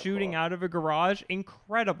just shooting out of a garage.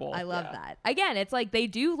 Incredible. I love that. Again, it's like they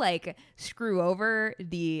do like screw over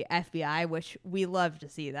the FBI, which we love to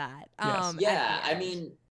see that. Yes. I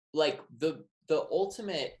mean, like the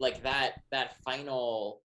ultimate, like that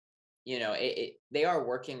final, they are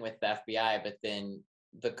working with the FBI, but then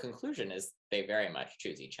the conclusion is they very much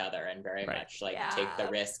choose each other and very much like take the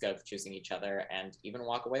risk of choosing each other and even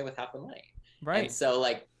walk away with half the money. Right. And so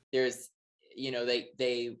like there's,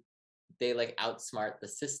 they like outsmart the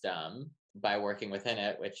system by working within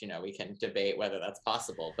it, which, we can debate whether that's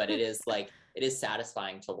possible, but it is like, it is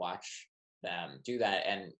satisfying to watch them do that.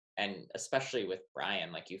 And especially with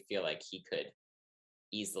Brian, like you feel like he could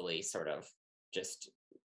easily sort of just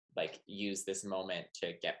like use this moment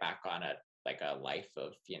to get back on a life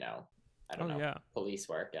of, police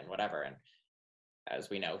work and whatever. And as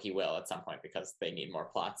we know, he will at some point because they need more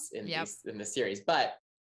plots in this series. But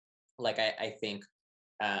like, I think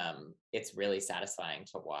it's really satisfying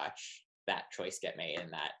to watch that choice get made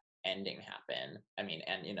and that ending happen. I mean,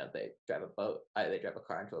 and they drive a boat. They drive a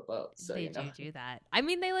car into a boat. So they do that. I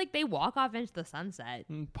mean, they walk off into the sunset.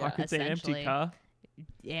 Pockets an empty car.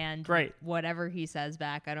 And whatever he says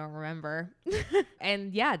back, I don't remember.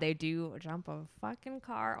 And they do jump a fucking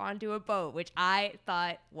car onto a boat, which I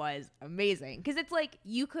thought was amazing because it's like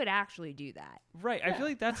you could actually do that. Right. I feel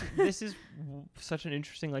like this is such an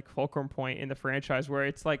interesting like fulcrum point in the franchise where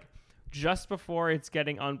it's like just before it's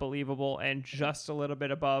getting unbelievable and just a little bit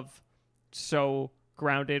above so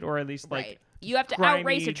grounded, or at least like you have to grimy,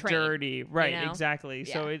 outrace a train. Dirty. Right. Exactly.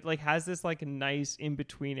 Yeah. So it like has this like nice in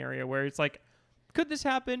between area where it's like, could this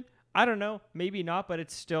happen? I don't know. Maybe not, but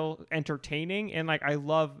it's still entertaining. And like, I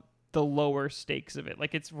love the lower stakes of it.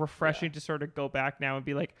 Like, it's refreshing to sort of go back now and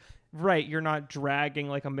be like, right, you're not dragging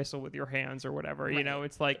like a missile with your hands or whatever. Right.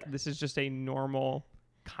 It's like, this is just a normal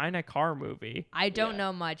kind of car movie. I don't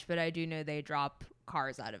know much, but I do know they drop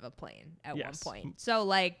cars out of a plane at one point. So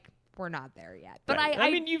like, we're not there yet. But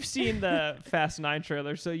I mean, you've seen the Fast 9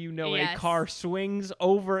 trailer, so a car swings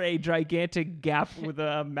over a gigantic gap with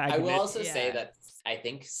a magnet. I will also say that I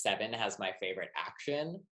think 7 has my favorite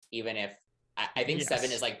action, even if I think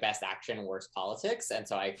 7 is like best action, worst politics, and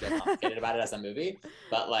so I feel complicated about it as a movie.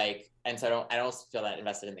 But like, and so I don't feel that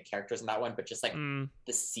invested in the characters in that one, but just like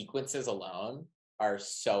the sequences alone are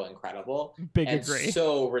so incredible and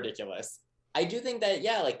so ridiculous. I do think that,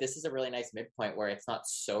 like this is a really nice midpoint where it's not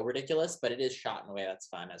so ridiculous, but it is shot in a way that's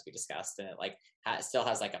fun, as we discussed, and it like still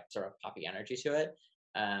has like a sort of poppy energy to it.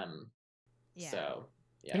 So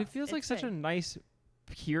and it feels like such a nice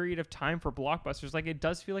period of time for blockbusters. Like it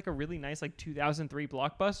does feel like a really nice like 2003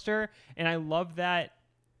 blockbuster, and I love that.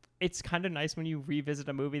 It's kind of nice when you revisit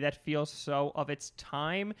a movie that feels so of its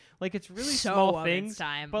time. Like it's really small things,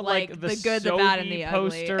 but like the good, the bad, and the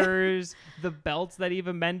posters, the belts that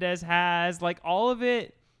Eva Mendes has, like all of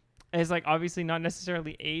it is like obviously not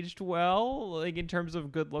necessarily aged well, like in terms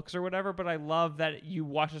of good looks or whatever. But I love that you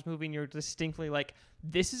watch this movie and you're distinctly like,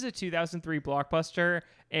 this is a 2003 blockbuster,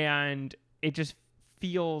 and it just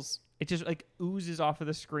like oozes off of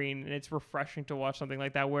the screen, and it's refreshing to watch something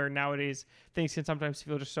like that, where nowadays things can sometimes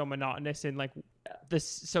feel just so monotonous and like this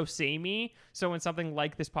so samey. So when something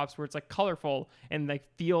like this pops where it's like colorful and like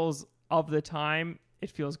feels of the time, it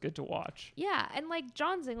feels good to watch. Yeah, and like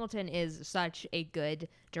John Singleton is such a good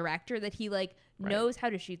director that he like knows how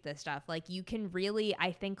to shoot this stuff. Like you can really,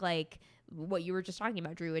 I think, like what you were just talking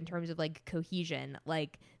about, Drew, in terms of like cohesion.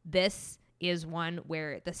 Like this is one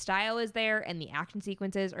where the style is there and the action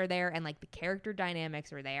sequences are there and like the character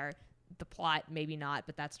dynamics are there. The plot, maybe not,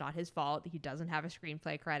 but that's not his fault. He doesn't have a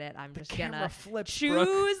screenplay credit. I'm just gonna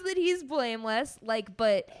choose that he's blameless. Like,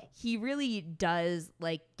 but he really does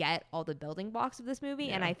like get all the building blocks of this movie,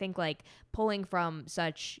 and I think like pulling from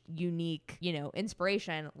such unique, you know,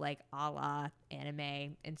 inspiration like a la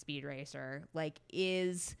anime and Speed Racer, like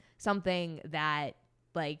is something that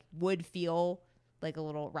like would feel like a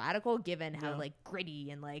little radical given how like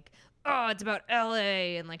gritty and like, oh, it's about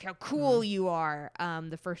LA and like how cool you are.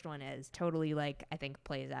 The first one is totally like, I think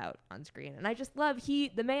plays out on screen. And I just love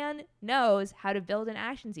the man knows how to build an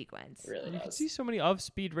action sequence. It really You does. can see so many of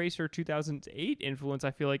Speed Racer 2008 influence,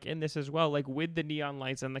 I feel like, in this as well, like with the neon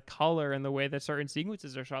lights and the color and the way that certain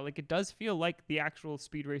sequences are shot. Like it does feel like the actual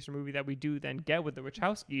Speed Racer movie that we do then get with the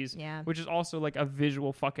Wachowskis, which is also like a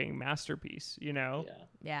visual fucking masterpiece, you know?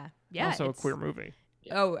 Yeah. Also a queer movie.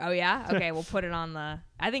 Yeah. Oh yeah. Okay, we'll put it on the.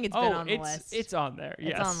 I think it's been on the list. It's on there.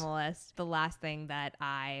 Yes, it's on the list. The last thing that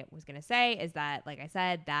I was gonna say is that, like I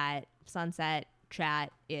said, that sunset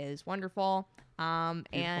chat is wonderful.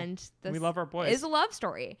 And we love our boys. Is a love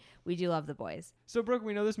story. We do love the boys. So Brooke,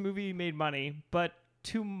 we know this movie made money, but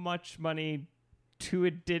too much money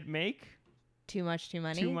it did make. Too much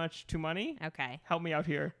money? Too much money? Okay. Help me out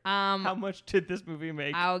here. How much did this movie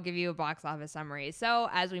make? I'll give you a box office summary. So,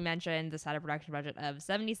 as we mentioned, this had a production budget of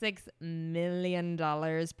 $76 million.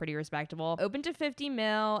 Pretty respectable. Opened to 50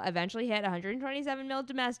 mil, eventually hit 127 mil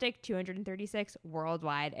domestic, 236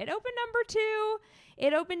 worldwide. It opened number 2.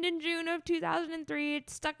 It opened in June of 2003. It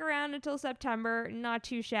stuck around until September. Not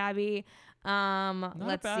too shabby. Not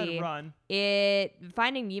Let's a bad see. run.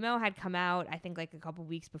 Finding Nemo had come out, I think, like a couple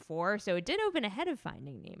weeks before, so it did open ahead of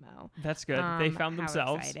Finding Nemo. That's good. They found how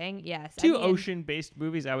themselves. Exciting. Yes. Two ocean-based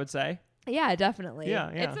movies, I would say. Yeah, definitely. Yeah.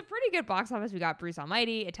 It's a pretty good box office. We got Bruce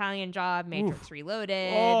Almighty, Italian Job, Matrix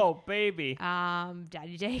Reloaded. Oh, baby.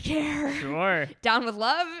 Daddy Daycare. Sure. Down with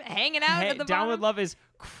Love, hanging out at the Down bottom. with Love is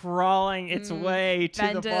crawling its way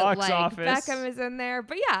to the box office. Beckham is in there.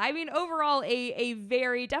 But yeah, I mean, overall, a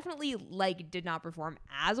very, definitely, like, did not perform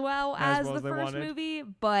as well as the first movie,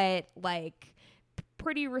 but, like,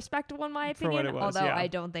 pretty respectable in my opinion. For what it was, although I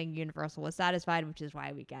don't think Universal was satisfied, which is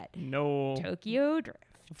why we get Tokyo Drift.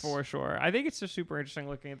 For sure. I think it's just super interesting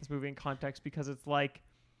looking at this movie in context because it's like,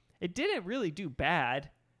 it didn't really do bad,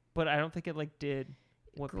 but I don't think it like did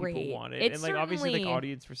what people wanted. And like obviously like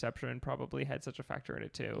audience reception probably had such a factor in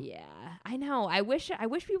it too. Yeah, I know. I wish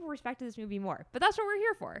people respected this movie more, but that's what we're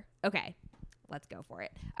here for. Okay. Let's go for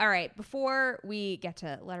it. All right. Before we get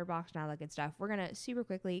to Letterboxd and all that good stuff, we're going to super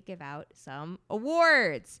quickly give out some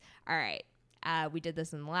awards. All right. We did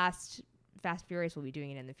this in the last Fast and Furious. We'll be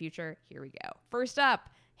doing it in the future. Here we go. First up,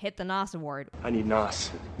 hit the NOS award. I need NOS.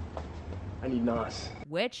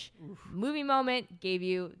 Which movie moment gave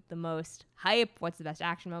you the most hype? What's the best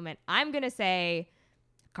action moment? I'm going to say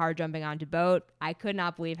car jumping onto boat. I could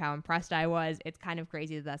not believe how impressed I was. It's kind of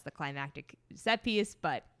crazy that that's the climactic set piece,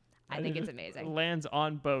 but I think it's amazing. Lands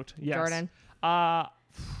on boat. Yes. Jordan?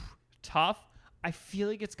 Tough. I feel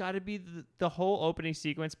like it's got to be the whole opening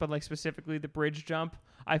sequence, but like specifically the bridge jump.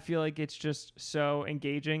 I feel like it's just so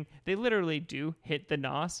engaging. They literally do hit the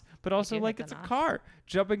NOS, but also like it's a car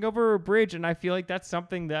jumping over a bridge. And I feel like that's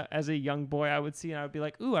something that as a young boy I would see and I would be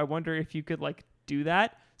like, ooh, I wonder if you could like do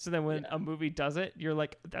that. So then when a movie does it, you're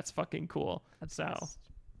like, that's fucking cool. Obsessed. So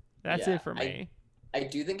that's it for me. I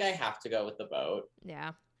do think I have to go with the boat.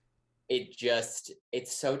 Yeah.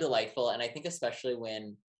 It's so delightful. And I think especially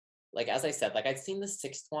when, like, as I said, like I'd seen the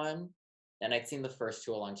 6th one and I'd seen the first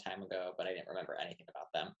 2 a long time ago, but I didn't remember anything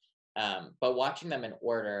about them. But watching them in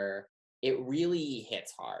order, it really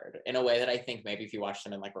hits hard in a way that I think maybe if you watch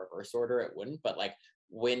them in like reverse order, it wouldn't. But like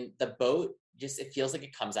when the boat it feels like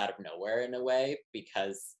it comes out of nowhere in a way,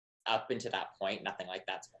 because up until that point, nothing like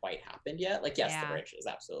that's quite happened yet. Like, yes, the bridge is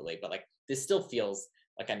absolutely, but like this still feels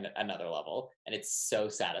like another level, and it's so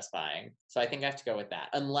satisfying. So I think I have to go with that,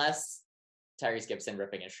 unless Tyrese Gibson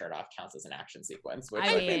ripping his shirt off counts as an action sequence. Which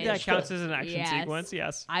I think that counts as an action sequence,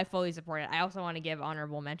 yes. I fully support it. I also want to give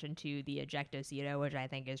honorable mention to the ejectocito, which I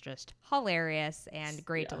think is just hilarious and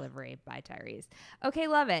great delivery by Tyrese. Okay,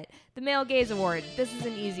 love it. The Male Gaze Award. This is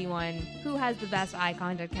an easy one. Who has the best eye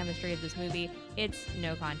contact chemistry of this movie? It's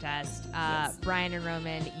no contest. Brian and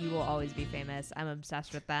Roman, you will always be famous. I'm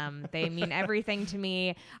obsessed with them. They mean everything to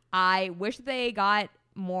me. I wish they got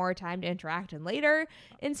more time to interact in later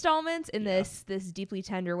installments in this deeply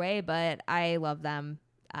tender way, but I love them.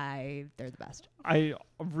 They're the best. I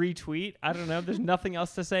retweet. I don't know. There's nothing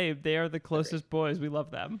else to say. They are the closest boys. We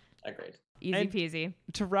love them. Agreed. Easy And peasy.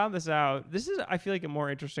 to round this out, this is, I feel like, a more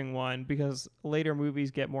interesting one because later movies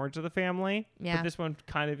get more into the family. Yeah. But this one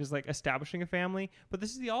kind of is like establishing a family. But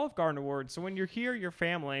this is the Olive Garden Award. So when you're here, you're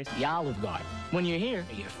family. The Olive Garden. When you're here,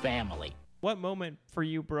 you're family. What moment for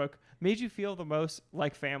you, Brooke, made you feel the most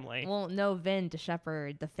like family? Well, no Vin to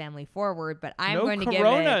shepherd the family forward, but I'm No going to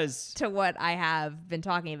Coronas. give it to what I have been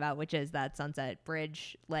talking about, which is that Sunset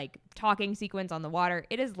Bridge, like, talking sequence on the water.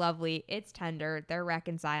 It is lovely. It's tender. They're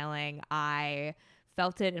reconciling. I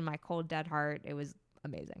felt it in my cold, dead heart. It was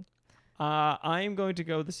amazing. I am going to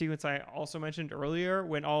go the sequence I also mentioned earlier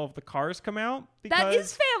when all of the cars come out. That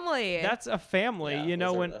is family. That's a family. Yeah, you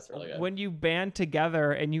know, that's really good. when you band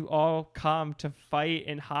together and you all come to fight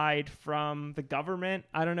and hide from the government.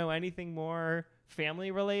 I don't know anything more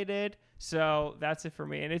family related. So that's it for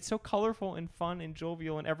me. And it's so colorful and fun and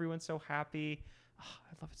jovial and everyone's so happy. Oh,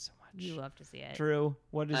 I love it so much. You love to see it. Drew,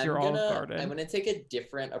 what is your Olive Garden? I'm going to take a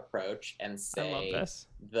different approach and I say love this.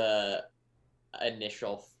 the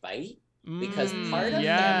initial fight. Because part of them,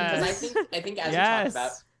 yes. because I think as we talked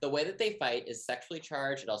about, the way that they fight is sexually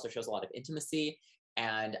charged. It also shows a lot of intimacy.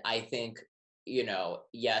 And I think, you know,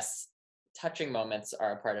 yes, touching moments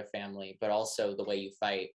are a part of family, but also the way you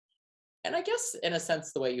fight. And I guess in a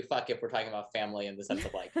sense, the way you fuck, if we're talking about family in the sense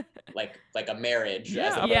of like, like a marriage,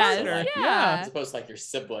 as opposed to like, as opposed to like your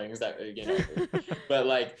siblings that, you know, but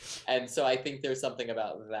like, and so I think there's something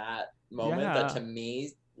about that moment that to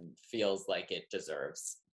me feels like it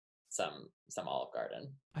deserves some Olive Garden.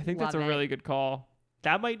 I think Love that's a it. really good call.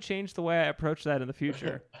 That might change the way I approach that in the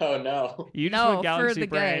future. Oh no. You just went for Galaxy the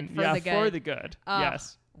Brain. good. For yeah, the good. for the good.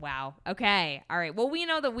 Yes. Wow. Okay. All right. Well, we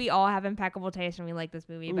know that we all have impeccable taste and we like this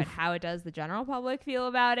movie, but how does the general public feel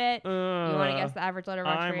about it? You want to guess the average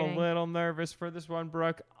letterbox I'm rating? a little nervous for this one,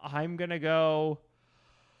 Brooke. I'm gonna go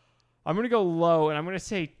low, and I'm gonna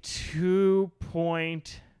say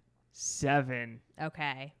 2.7.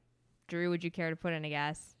 Okay. Drew, would you care to put in a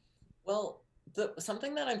guess? Well,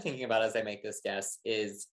 something that I'm thinking about as I make this guess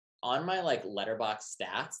is on my like letterbox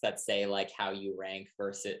stats that say like how you rank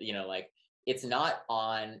versus, you know, like it's not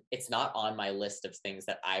on my list of things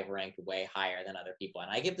that I've ranked way higher than other people. And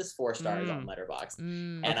I give this 4 stars on Letterboxd.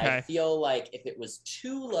 And I feel like if it was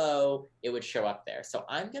too low, it would show up there. So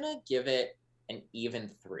I'm going to give it an even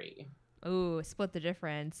 3. Ooh, split the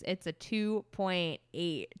difference. It's a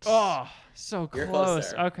 2.8. Oh, so You're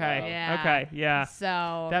close. closer. Okay. Wow. Yeah. Okay. Yeah.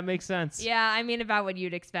 So That makes sense. yeah, I mean, about what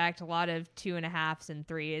you'd expect. A lot of 2.5s and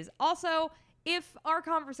 3s. Also, if our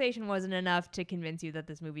conversation wasn't enough to convince you that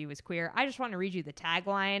this movie was queer, I just want to read you the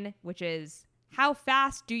tagline, which is, "How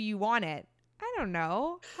fast do you want it?" I don't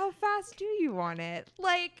know. How fast do you want it?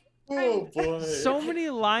 Like, Oh boy. So many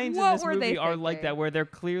lines in What this were they movie are like thinking? that, where they're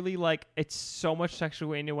clearly like, it's so much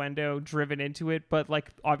sexual innuendo driven into it, but like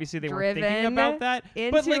obviously they weren't thinking Driven about that. But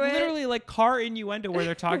into like it? literally like car innuendo where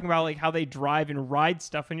they're talking about like how they drive and ride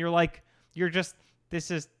stuff, and you're like, this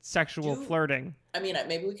is sexual flirting. I mean,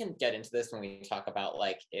 maybe we can get into this when we talk about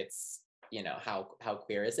like it's, you know, how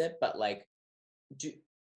queer is it? But like, do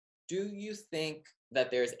you think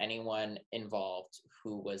that there's anyone involved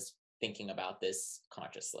who was thinking about this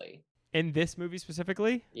consciously? In this movie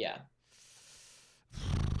specifically? Yeah.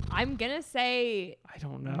 I'm gonna say I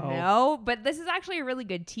don't know. no, but this is actually a really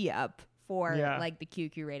good tee up for Yeah. like the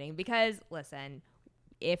QQ rating, because listen,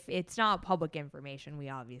 if it's not public information, we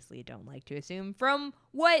obviously don't like to assume. From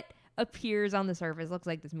what appears on the surface, looks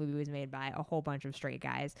like this movie was made by a whole bunch of straight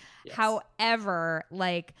guys. Yes. However,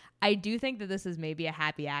 like, I do think that this is maybe a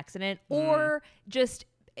happy accident, or just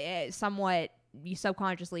somewhat you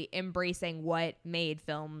subconsciously embracing what made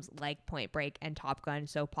films like Point Break and Top Gun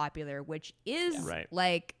so popular, which is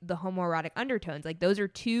like the homoerotic undertones. Like, those are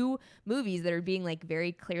two movies that are being like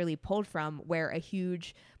very clearly pulled from, where a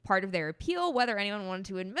huge part of their appeal, whether anyone wanted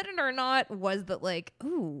to admit it or not, was that like,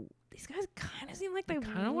 ooh, these guys kind of seem like they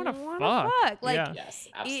kind of want to fuck. Like, yeah. Yes,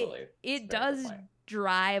 absolutely. it That's a very does good point.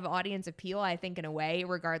 drive audience appeal, I think, in a way,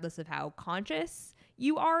 regardless of how conscious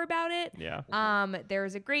you are about it. Yeah.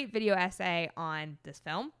 There's a great video essay on this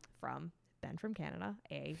film from Ben from Canada,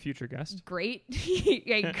 a Future guest. great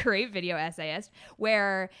video essayist,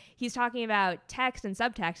 where he's talking about text and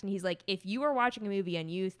subtext, and he's like, if you are watching a movie and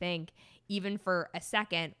you think even for a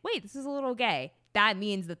second, wait, this is a little gay, that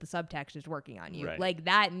means that the subtext is working on you. Right. Like,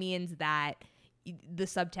 that means that the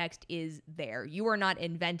subtext is there. You are not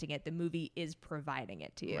inventing it. The movie is providing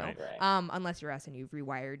it to you. Right. Unless you're us and you've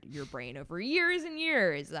rewired your brain over years and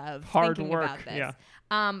years of Hard thinking work, about this. yeah.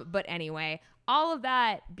 But anyway, all of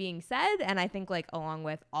that being said, and I think like along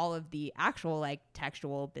with all of the actual like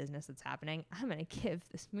textual business that's happening, I'm going to give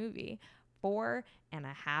this movie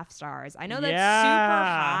 4.5 stars. I know that's super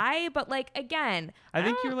high, but like again, I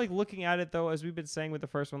think you're like looking at it though, as we've been saying with the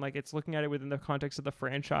first one, like it's looking at it within the context of the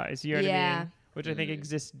franchise. You know what I mean? Which I think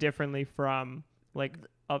exists differently from like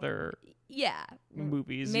other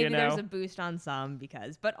movies. Maybe you know? there's a boost on some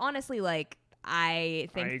but honestly, like I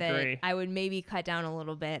think that I would maybe cut down a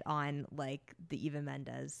little bit on like the Eva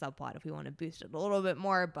Mendes subplot if we want to boost it a little bit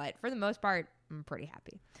more. But for the most part, I'm pretty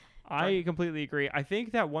happy. I completely agree. I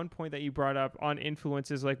think that one point that you brought up on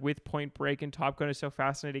influences like with Point Break and Top Gun is so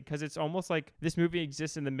fascinating because it's almost like this movie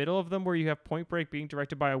exists in the middle of them where you have Point Break being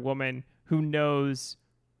directed by a woman who knows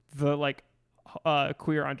the like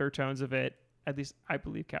queer undertones of it. At least I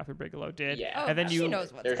believe Catherine Bigelow did. Yeah. And then she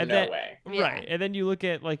knows what's there's up. no way. Right. And then you look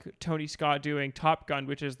at like Tony Scott doing Top Gun,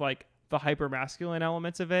 which is like the hyper masculine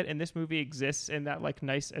elements of it. And this movie exists in that like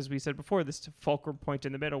nice, as we said before, this fulcrum point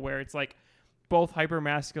in the middle where it's like both hyper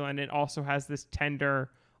masculine and also has this tender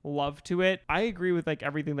love to it. I agree with like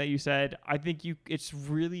everything that you said. I think it's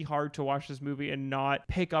really hard to watch this movie and not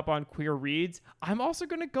pick up on queer reads. I'm also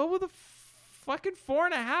going to go with a fucking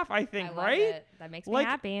 4.5, I think, right? It. That makes me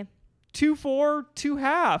happy. 2.4,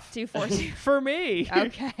 2.5. 2.4 for me.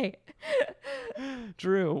 Okay.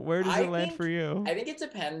 Drew, where does it land for you? I think it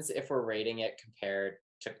depends if we're rating it compared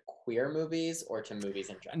to queer movies or to movies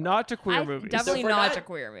in general. Not to queer movies. Definitely not to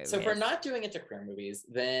queer movies. So if we're not doing it to queer movies,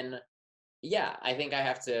 then yeah, I think I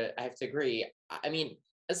have to agree. I mean,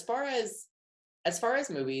 as far as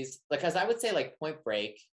movies, like as I would say like Point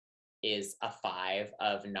Break is a 5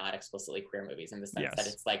 of not explicitly queer movies in the sense that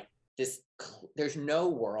it's like there's no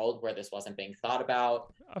world where this wasn't being thought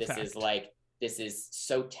about. This is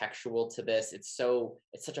so textual to this. It's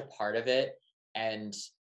such a part of it. And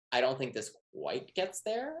I don't think this quite gets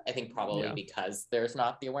there. I think probably because there's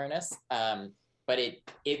not the awareness. But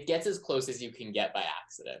it gets as close as you can get by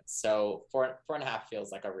accident. So 4.5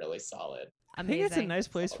 feels like a really solid. I think it's a nice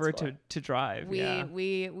place for it to drive.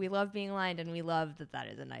 We love being aligned, and we love that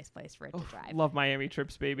is a nice place for it to drive. Love Miami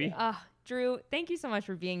trips, baby. Drew, thank you so much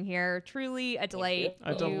for being here. Truly a delight.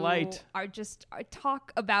 A delight. Are just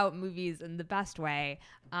talk about movies in the best way.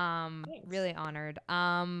 Really honored.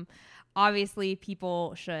 Obviously,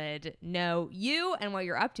 people should know you and what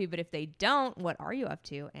you're up to, but if they don't, what are you up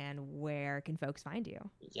to and where can folks find you?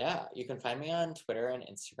 Yeah, you can find me on Twitter and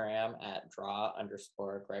Instagram at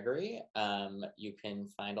draw_Gregory. You can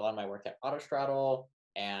find a lot of my work at Autostraddle,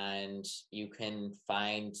 and you can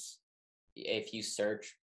find, if you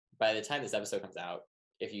search, by the time this episode comes out,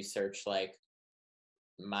 if you search like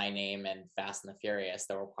my name and Fast and the Furious,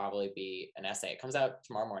 there will probably be an essay. It comes out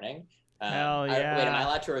tomorrow morning. Hell yeah. Wait, am I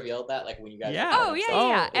allowed to reveal that? Like when you guys? Oh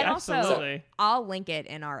yeah. And absolutely. Also, I'll link it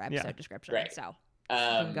in our episode description. Right. So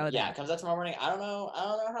it comes out tomorrow morning. I don't know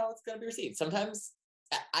how it's gonna be received. Sometimes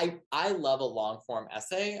I love a long form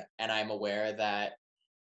essay, and I'm aware that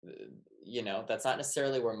that's not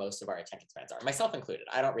necessarily where most of our attention spans are, myself included.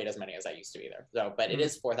 I don't read as many as I used to either. So, but it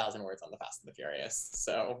is 4,000 words on the Fast and the Furious.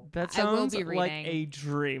 So that sounds like a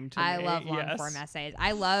dream to me. I love long form essays.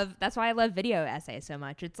 That's why I love video essays so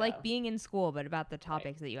much. It's like being in school, but about the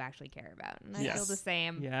topics that you actually care about. And I feel the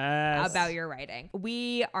same about your writing.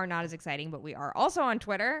 We are not as exciting, but we are also on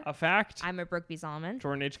Twitter. A fact. I'm at Brooke B. Solomon.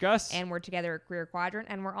 Jordan H. Gus. And we're together at Queer Quadrant.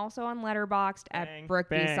 And we're also on Letterboxd at Brooke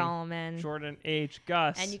B. Solomon. Jordan H.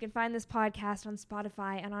 Gus. And you can find this podcast on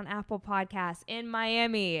Spotify and on Apple Podcasts, in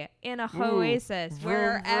Miami, in a oasis,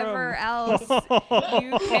 wherever else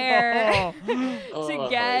you care to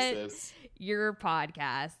get your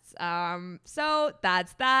podcasts. So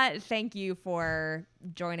that's that. Thank you for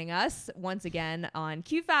joining us once again on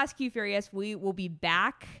Q Fast, Q Furious. We will be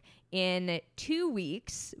back in 2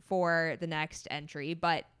 weeks for the next entry,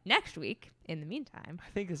 but next week, in the meantime, I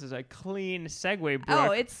think this is a clean segue, Brooke.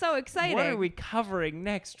 Oh, it's so exciting. What are we covering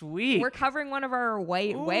next week? We're covering one of our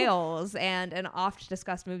white whales and an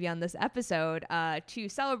oft-discussed movie on this episode. To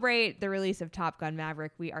celebrate the release of Top Gun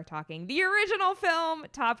Maverick, we are talking the original film,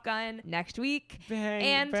 Top Gun, next week.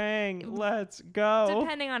 Bang, let's go.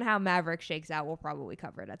 Depending on how Maverick shakes out, we'll probably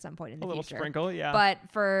cover it at some point in the future. A little sprinkle, yeah. But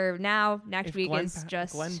for now, next week is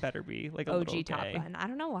just Glenn better be like a OG little Top gay. Gun. I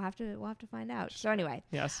don't know. We'll have to find out. So anyway,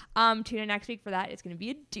 yes. Tune in next week for that. It's going to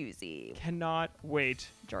be a doozy. Cannot wait.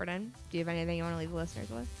 Jordan, do you have anything you want to leave the listeners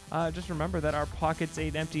with? Just remember that our pockets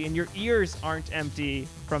ain't empty and your ears aren't empty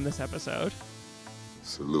from this episode.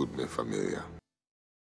 Salute me, familia.